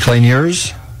 Yes. You clean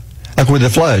yours? Like with the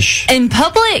flush? In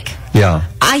public? Yeah.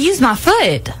 I use my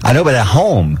foot. I know, but at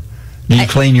home, do you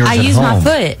clean yours at home? I use my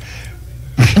foot.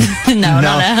 No,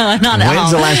 not at home.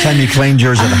 When's the last time you cleaned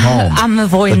yours at home? I'm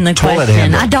avoiding the toilet question.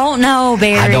 handle. I don't know,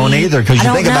 Barry. I don't either, because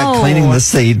you think about cleaning the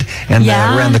seat and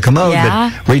around the commode,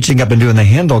 but reaching up and doing the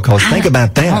handle, because think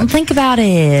about that. I don't think about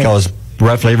it. Because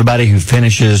roughly everybody who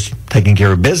finishes taking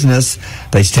care of business,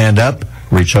 they stand up,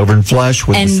 reach over and flush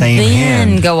with the same hand.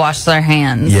 And then go wash their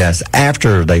hands. Yes,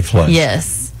 after they flush.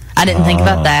 Yes. I didn't think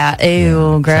about that.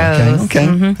 Ew, gross.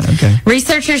 Okay.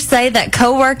 Researchers say that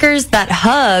coworkers that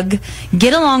hug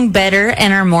get along better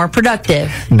and are more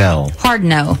productive. No. Hard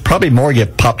no. Probably more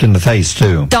get popped in the face,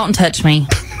 too. Don't touch me.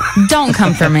 Don't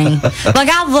come for me. Like,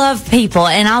 I love people,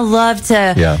 and I love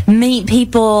to meet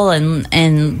people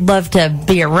and love to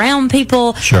be around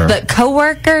people. Sure. But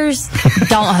coworkers,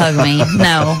 don't hug me.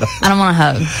 No, I don't want to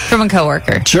hug from a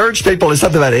coworker. Church people, it's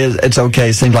something that it's okay.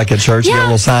 It seems like at church, you get a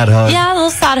little side hug. Yeah, a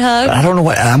little side hug. I don't know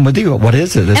what, I'm with you. What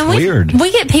is it? It's weird.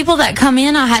 We get people that come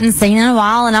in I hadn't seen in a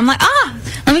while, and I'm like,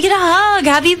 let me get a hug.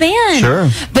 How have you been? Sure.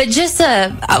 But just,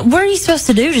 what are you supposed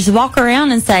to do? Just walk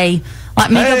around and say, like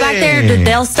me, go back there to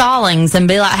Dale Stallings and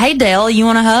be like, hey, Dale, you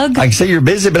want a hug? I can see you're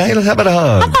busy, but hey, how about a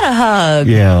hug? How about a hug?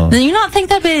 Yeah. Do you not think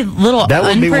that'd be a little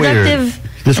unproductive? Be weird.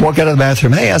 Just walk out of the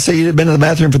bathroom. Hey, I see you've been in the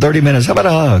bathroom for 30 minutes. How about a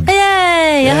hug?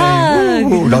 Yay, a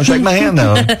hug. Ooh, don't shake my hand,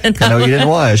 though. No. I know you didn't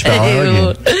wash, but I'll hug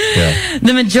you. Yeah.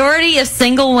 The majority of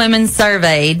single women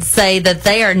surveyed say that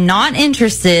they are not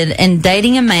interested in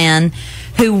dating a man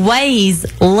who weighs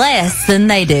less than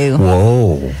they do.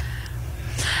 Whoa.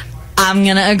 I'm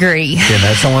going to agree. Yeah,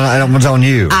 that's one's on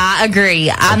you. I agree.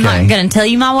 I'm not going to tell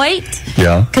you my weight.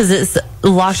 Yeah. Because it's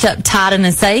locked up tight in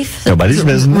a safe. Nobody's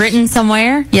business. Written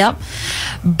somewhere. Yep.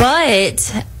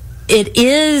 But it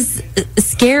is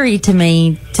scary to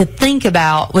me to think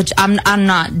about, which I'm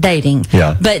not dating.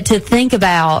 Yeah. But to think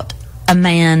about a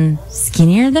man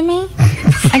skinnier than me,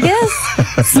 I guess.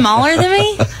 Smaller than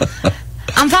me.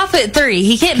 I'm 5'3".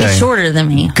 He can't be shorter than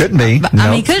me. Couldn't be. But, I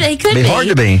mean, he could be. Hard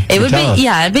to be. It would be.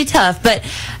 Yeah, it'd be tough. But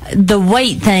the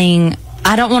weight thing,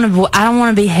 I don't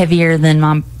want to be heavier than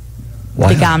the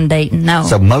guy I'm dating. No.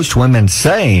 So most women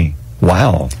say,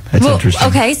 "Wow, that's interesting."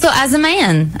 Okay, so as a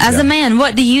man,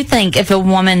 what do you think if a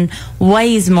woman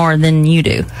weighs more than you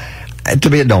do? To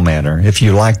me, it don't matter. If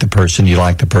you like the person, you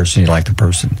like the person, you like the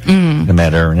person. No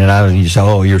matter. And you say,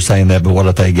 "Oh, you're saying that," but what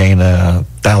if they gain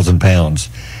 1,000 pounds?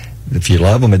 If you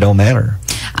love them, it don't matter.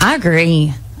 I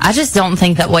agree. I just don't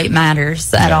think that weight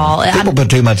matters at all. People put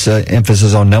too much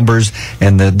emphasis on numbers,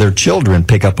 and their children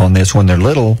pick up on this when they're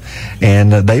little,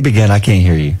 and they begin, I can't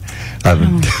hear you.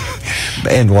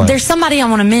 And what? There's somebody I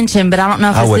want to mention, but I don't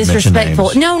know if it's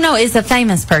disrespectful. No, it's a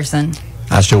famous person.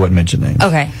 I still wouldn't mention names.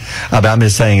 Okay. But I'm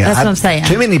just saying. That's what I'm saying.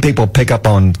 Too many people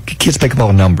kids pick up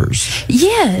on numbers.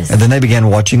 Yes. And then they begin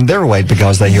watching their weight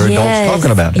because they hear adults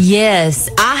talking about it. Yes.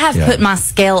 I have put my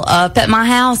scale up at my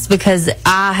house because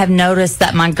I have noticed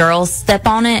that my girls step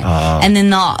on it. And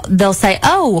then they'll say,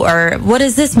 oh, or what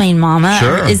does this mean, Mama?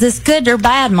 Sure. Or, is this good or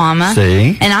bad, Mama?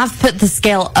 See? And I've put the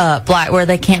scale up, like where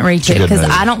they can't reach it, because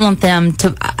I don't want them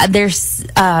to, they're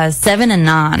 7 and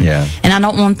 9. Yeah. And I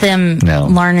don't want them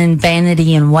learning vanity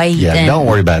and weight. Yeah, don't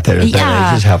worry about that.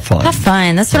 Just have fun. Have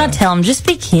fun. That's what I tell them. Just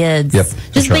be kids. Yep.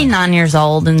 Just be 9 years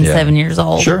old and 7 years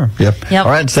old. Sure. Yep. All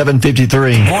right,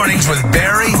 7:53. Mornings with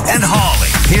Barry and Holly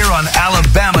here on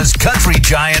Alabama's country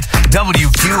giant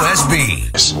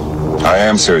WQSB. I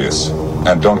am serious.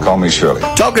 and don't call me Shirley.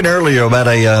 Talking earlier about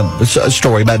a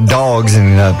story about dogs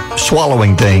and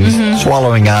swallowing things,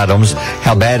 swallowing items,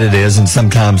 how bad it is, and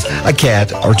sometimes a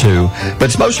cat or two, but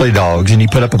it's mostly dogs. And you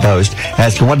put up a post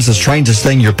asking, what is the strangest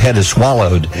thing your pet has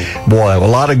swallowed? Boy, a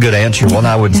lot of good answers. Well,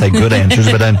 I wouldn't say good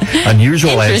answers, but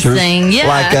unusual answers. Yeah.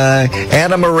 Like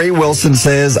Anna Marie Wilson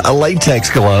says, a latex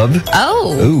glove.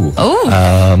 Oh.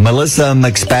 Ooh. Melissa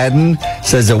McSpadden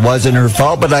says it wasn't her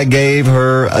fault, but I gave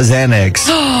her a Xanax.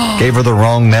 Gave her the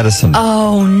wrong medicine.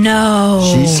 Oh,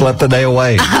 no. She slept the day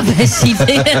away. I bet she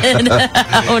did.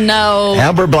 Oh, no.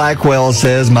 Amber Blackwell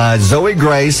says, my Zoe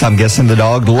Grace, I'm guessing the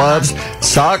dog, loves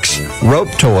socks,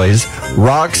 rope toys,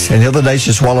 rocks, and the other day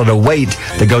she swallowed a weight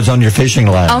that goes on your fishing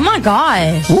line. Oh, my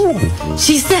gosh. Ooh.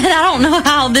 She said, I don't know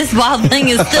how this wild thing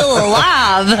is still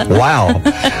alive. Wow.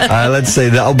 Let's see.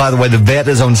 Oh, by the way, the vet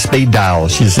is on speed dial,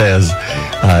 she says.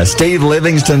 Steve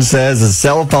Livingston says a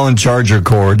cell phone charger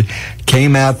cord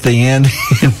came out the end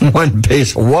in one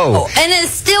piece. Whoa. Oh, and it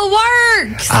still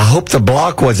works. I hope the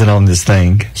block wasn't on this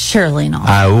thing. Surely not.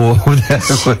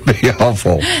 That would be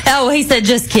awful. Oh, he said,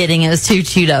 just kidding. It was too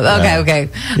chewed up. Okay.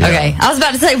 I was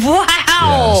about to say, wow.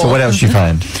 Yeah. So what else did you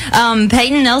find?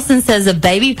 Peyton Nelson says a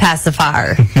baby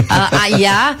pacifier.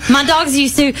 Yeah. My dogs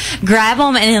used to grab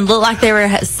them and it looked like they were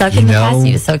sucking the pacifier.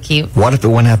 It was so cute. What if it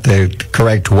went out the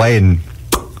correct way and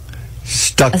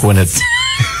stuck when it's...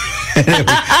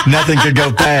 nothing could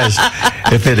go past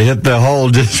if it hit the hole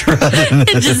just right.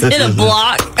 It just hit a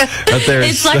block.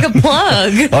 It's like a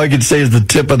plug. All you can see is the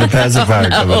tip of the pacifier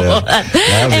coming out.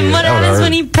 And what happens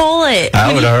when you pull it?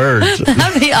 That would hurt.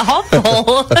 That'd be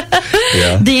awful.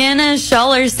 Yeah. Deanna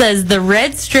Schuller says the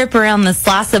red strip around the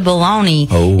slice of bologna,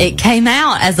 it came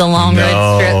out as a long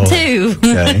red strip too.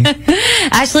 Okay.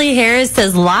 Ashley Harris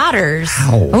says lighters.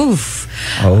 Ow. Oof.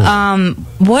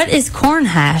 What is corn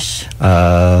hash?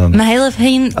 Mahala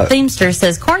Themster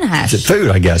says corn hash. It's food,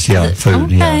 I guess. Yeah, food.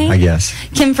 Okay. Yeah, I guess.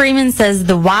 Kim Freeman says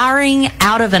the wiring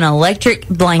out of an electric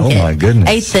blanket. Oh, my goodness.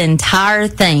 Ate the entire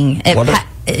thing.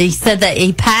 He said that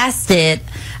he passed it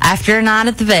after a night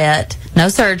at the vet. No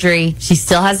surgery. She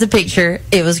still has the picture.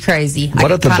 It was crazy.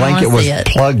 What if the blanket was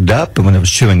plugged up when it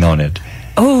was chewing on it?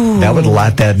 Oh, that would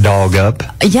light that dog up.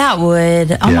 Yeah, it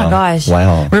would. Oh, my gosh.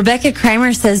 Wow. Rebecca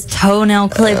Kramer says toenail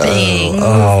clipping,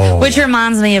 which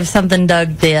reminds me of something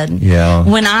Doug did. Yeah.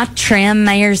 When I trim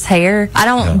Mayer's hair, I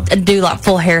don't do like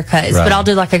full haircuts, but I'll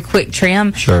do like a quick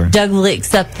trim. Sure. Doug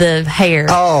licks up the hair.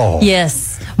 Oh.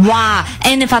 Yes. Why?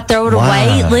 And if I throw it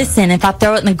away, listen, if I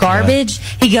throw it in the garbage,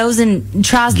 he goes and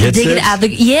tries to dig it out of the...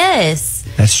 Yes.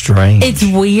 That's strange. It's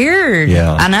weird.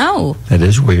 Yeah. I know. It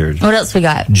is weird. What else we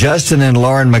got? Justin and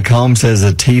Lauren McComb says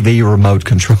a TV remote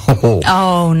control.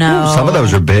 Oh, no. Ooh, some of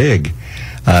those are big.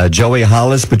 Joey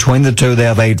Hollis, between the two, they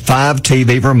have 5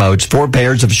 TV remotes, 4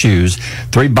 pairs of shoes,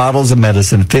 3 bottles of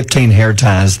medicine, 15 hair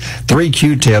ties, 3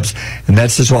 Q-tips, and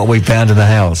that's just what we found in the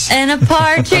house. And a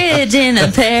partridge in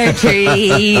a pear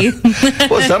tree.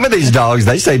 Well, some of these dogs,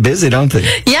 they stay busy, don't they?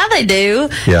 Yeah, they do.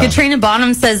 Yeah. Katrina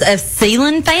Bonham says a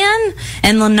ceiling fan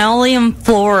and linoleum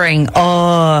flooring.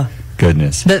 Oh,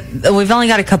 goodness. But we've only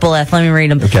got a couple left. Let me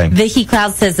read them. Okay. Vicky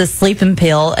Cloud says a sleeping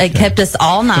pill. It kept us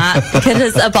all night. Kept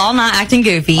us up all night acting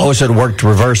goofy. Oh, so it worked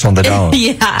reverse on the dog.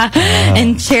 Yeah.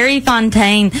 And Cherry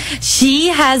Fontaine, she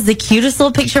has the cutest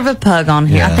little picture of a pug on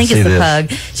here. I think it's a pug.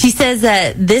 She says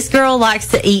that this girl likes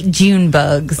to eat June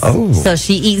bugs. Oh. So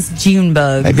she eats June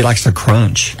bugs. Maybe likes to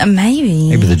crunch. Maybe.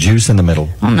 Maybe the juice in the middle.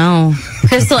 I don't know.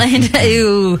 Crystal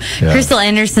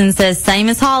Anderson says, same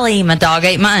as Holly. My dog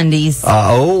ate my undies.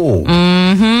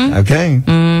 Mm-hmm. Okay.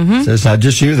 Mm-hmm. So it's not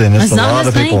just you then. It's a lot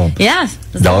of people. Yeah.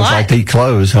 Dogs like to eat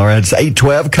clothes. All right. It's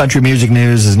 8:12. Country Music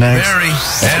News is next. Barry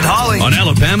and Holly on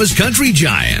Alabama's Country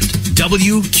Giant,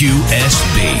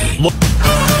 WQSB.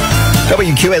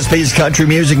 WQSB's Country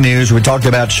Music News. We talked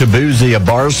about Shaboozey, a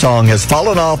bar song, has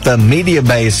fallen off the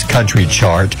media-based country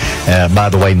chart. By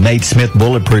the way, Nate Smith,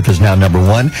 Bulletproof, is now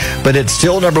 #1, but it's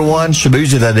still #1,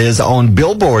 Shaboozey, that is, on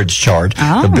Billboard's chart.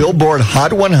 Oh. The Billboard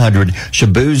Hot 100,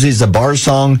 Shaboozey's a bar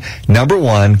song,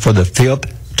 #1 for the 5th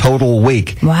total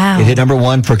week. Wow. It hit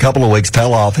 #1 for a couple of weeks,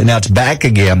 fell off, and now it's back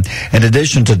again. In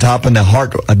addition to topping the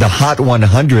Hot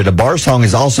 100, a bar song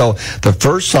is also the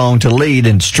first song to lead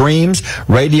in streams,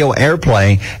 radio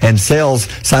airplay, and sales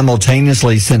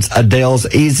simultaneously since Adele's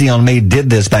Easy on Me did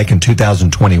this back in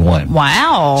 2021.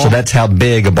 Wow. So that's how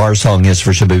big a bar song is for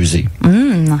Shaboozey.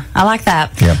 I like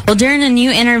that. Yeah. Well, during a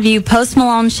new interview, Post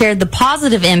Malone shared the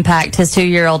positive impact his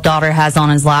 2-year-old daughter has on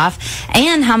his life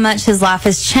and how much his life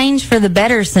has changed for the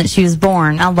better since she was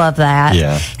born. I love that.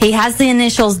 Yeah. He has the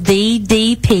initials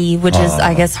DDP, which is,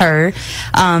 I guess, her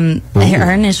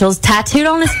initials tattooed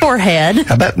on his forehead.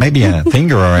 How about maybe a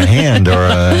finger or a hand or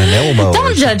an elbow?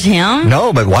 Don't judge him.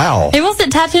 No, but wow. He wants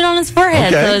it tattooed on his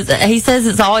forehead. Okay. So he says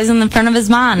it's always in the front of his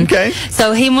mind. Okay.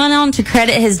 So he went on to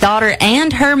credit his daughter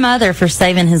and her mother for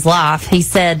saving his life. He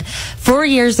said, 4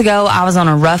 years ago, I was on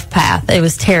a rough path. It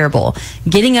was terrible.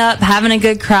 Getting up, having a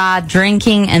good cry,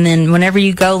 drinking, and then whenever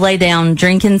you go lay down,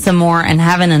 drinking some more and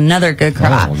having another good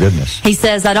cry. Oh, goodness. He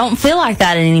says, I don't feel like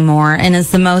that anymore, and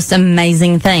it's the most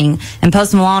amazing thing. And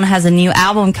Post Malone has a new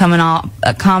album coming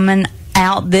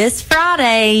out this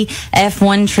Friday,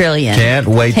 F1 Trillion. Can't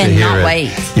wait to hear it. Cannot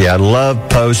wait. Yeah, I love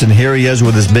Post, and here he is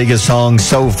with his biggest song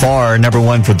so far,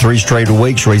 #1 for 3 straight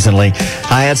weeks recently.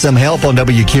 I had some help on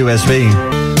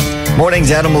WQSB.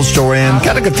 Morning's animal story. I'm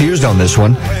kind of confused on this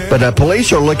one, but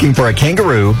police are looking for a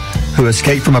kangaroo who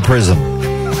escaped from a prison.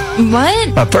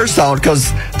 What? My first thought,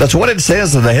 because that's what it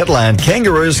says in the headline,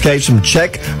 kangaroo escapes from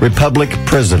Czech Republic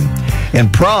prison. In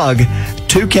Prague,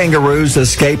 2 kangaroos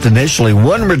escaped initially.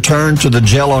 One returned to the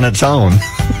jail on its own.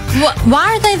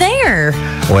 Why are they there?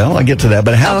 Well, I'll get to that.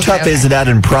 But how tough is it out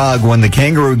in Prague when the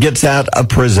kangaroo gets out of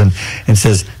prison and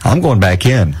says, I'm going back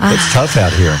in? It's tough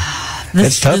out here.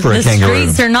 It's tough for a kangaroo. The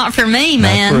streets are not for me,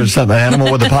 man. Not for an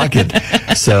animal with a pocket.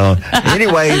 So,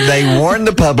 anyway, they warned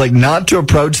the public not to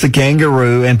approach the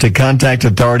kangaroo and to contact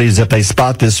authorities if they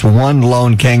spot this one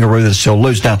lone kangaroo that's still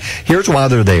loose. Now, here's why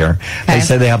they're there. Okay. They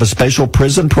say they have a special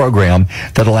prison program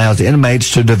that allows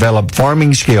inmates to develop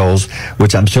farming skills,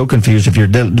 which I'm still confused. If you're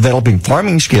developing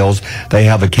farming skills, they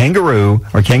have a kangaroo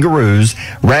or kangaroos,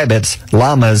 rabbits,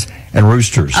 llamas, and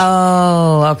roosters.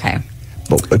 Oh, okay.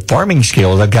 But farming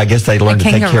skills, I guess they learn to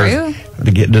take care of.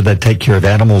 Do they take care of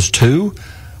animals too,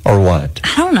 or what?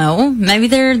 I don't know. Maybe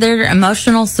they're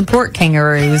emotional support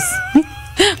kangaroos.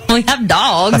 We have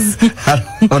dogs.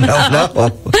 I don't know.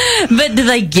 But do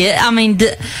they get? I mean,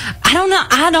 I don't know.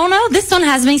 I don't know. This one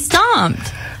has me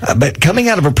stumped. But coming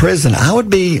out of a prison, I would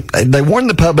be. They warn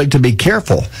the public to be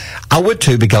careful. I would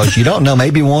too, because you don't know.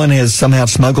 Maybe one has somehow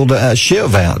smuggled a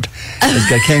shiv out.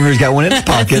 Kangaroo's got one in his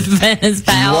pocket. His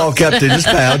pouch. You walk up to his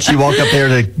pouch. You walk up there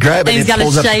to grab it. He's got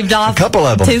it shaved off. A couple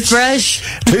of them. Toothbrush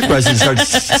And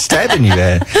starts stabbing you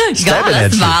at. God,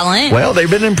 that's violent. Well, they've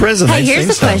been in prison. Hey,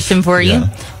 here's a question for you.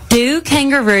 Yeah. Do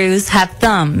kangaroos have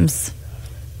thumbs?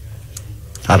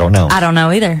 I don't know. I don't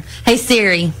know either. Hey,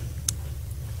 Siri.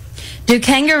 Do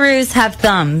kangaroos have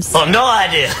thumbs? Oh, no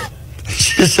idea.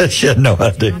 She said she had no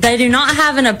idea. They do not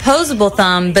have an opposable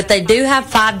thumb, but they do have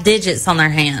 5 digits on their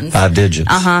hands. 5 digits.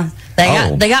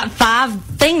 They got 5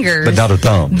 fingers, but not a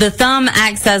thumb. The thumb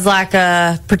acts as like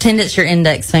pretend it's your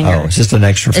index finger. Oh, it's just an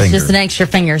extra finger. It's just an extra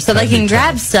finger, so they can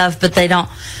grab stuff, but they don't.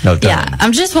 No thumb. Yeah,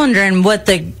 I'm just wondering what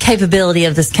the capability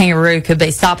of this kangaroo could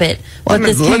be. Stop it.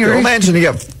 Imagine you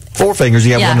got 4 fingers,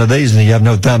 you have one of these, and you have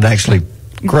no thumb to actually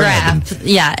grab.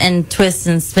 Yeah, and twist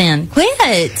and spin.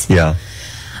 Quit. Yeah.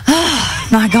 Oh,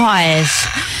 my gosh.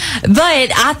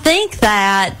 But I think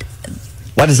that...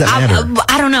 Why does that matter?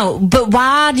 I don't know, but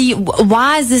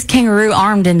why is this kangaroo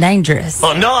armed and dangerous?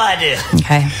 Oh, no idea.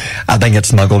 Okay. I think it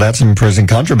smuggled out some prison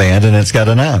contraband, and it's got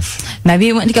a knife. Maybe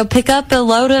it went to go pick up a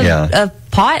load of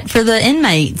pot for the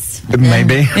inmates.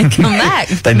 Maybe. And come back.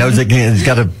 They know it's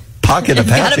got a pocket of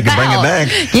pouch that can bring it back.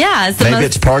 Yeah. Maybe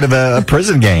it's part of a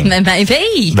prison game.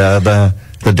 Maybe. The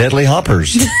Deadly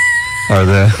Hoppers. Or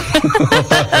the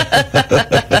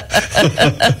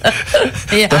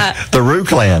the Roo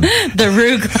Clan. The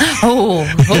Roo Clan. Oh.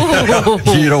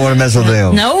 You don't want to mess with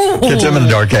them. No. Catch them in the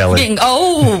dark alley.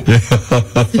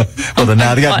 Well,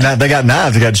 they got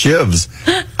knives. They got shivs.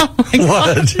 Oh my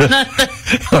God.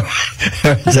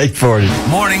 It's 8:40.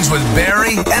 Mornings with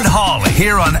Barry and Holly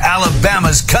here on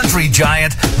Alabama's country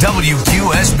giant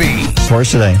WQSB.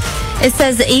 Where's today? It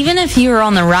says even if you are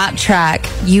on the right track,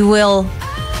 you will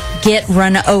get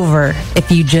run over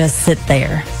if you just sit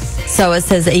there. So it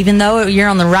says even though you're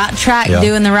on the right track,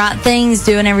 doing the right things,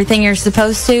 doing everything you're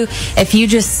supposed to, if you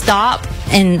just stop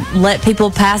and let people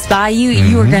pass by you,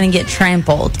 you are going to get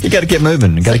trampled. You got to get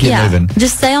moving. You got to keep moving.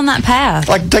 Just stay on that path.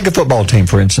 Like take a football team,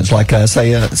 for instance, like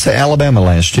say Alabama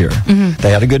last year.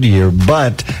 They had a good year,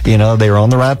 but they were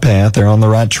on the right path. They're on the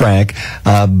right track.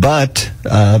 But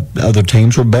other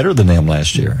teams were better than them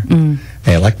last year.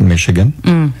 Yeah, like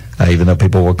Michigan. Even though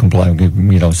people will complain,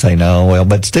 say no,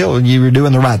 but still, you were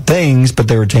doing the right things, but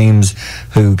there were teams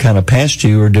who kind of passed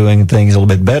you or doing things a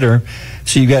little bit better.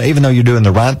 So even though you're doing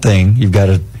the right thing, you've got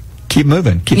to keep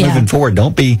moving forward.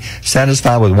 Don't be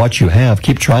satisfied with what you have.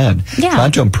 Keep trying.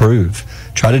 Trying to improve.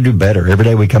 try to do better. Every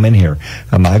day we come in here,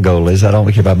 my goal is, I don't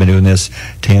care if I've been doing this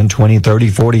 10, 20, 30,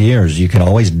 40 years. You can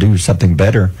always do something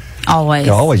better. Always.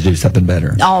 You can always do something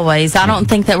better. Always. I don't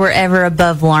think that we're ever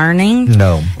above learning.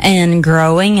 No. And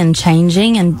growing and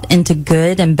changing and into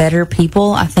good and better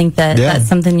people. I think that that's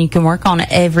something you can work on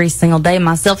every single day,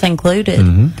 myself included.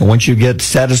 Mm-hmm. Once you get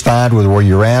satisfied with where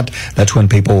you're at, that's when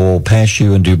people will pass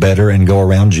you and do better and go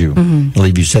around you and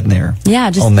leave you sitting there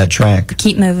just on that track.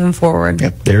 Keep moving forward.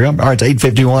 Yep, there you go. All right, it's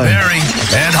 8:51. Barry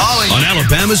and Holly on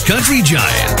Alabama's Country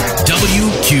Giant,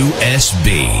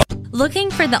 WQSB.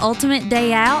 Looking for the ultimate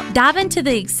day out? Dive into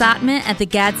the excitement at the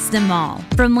Gadsden Mall.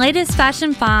 From latest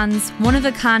fashion finds,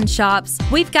 one-of-a-kind shops,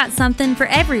 we've got something for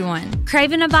everyone.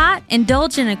 Craving a bite?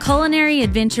 Indulge in a culinary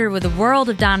adventure with a world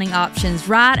of dining options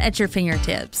right at your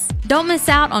fingertips. Don't miss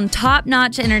out on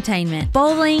top-notch entertainment.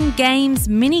 Bowling, games,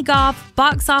 mini golf,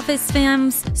 box office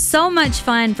films, so much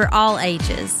fun for all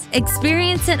ages.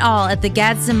 Experience it all at the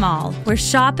Gadsden Mall, where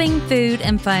shopping, food,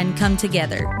 and fun come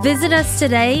together. Visit us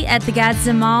today at the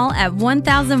Gadsden Mall at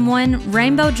 1001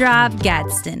 Rainbow Drive,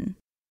 Gadsden.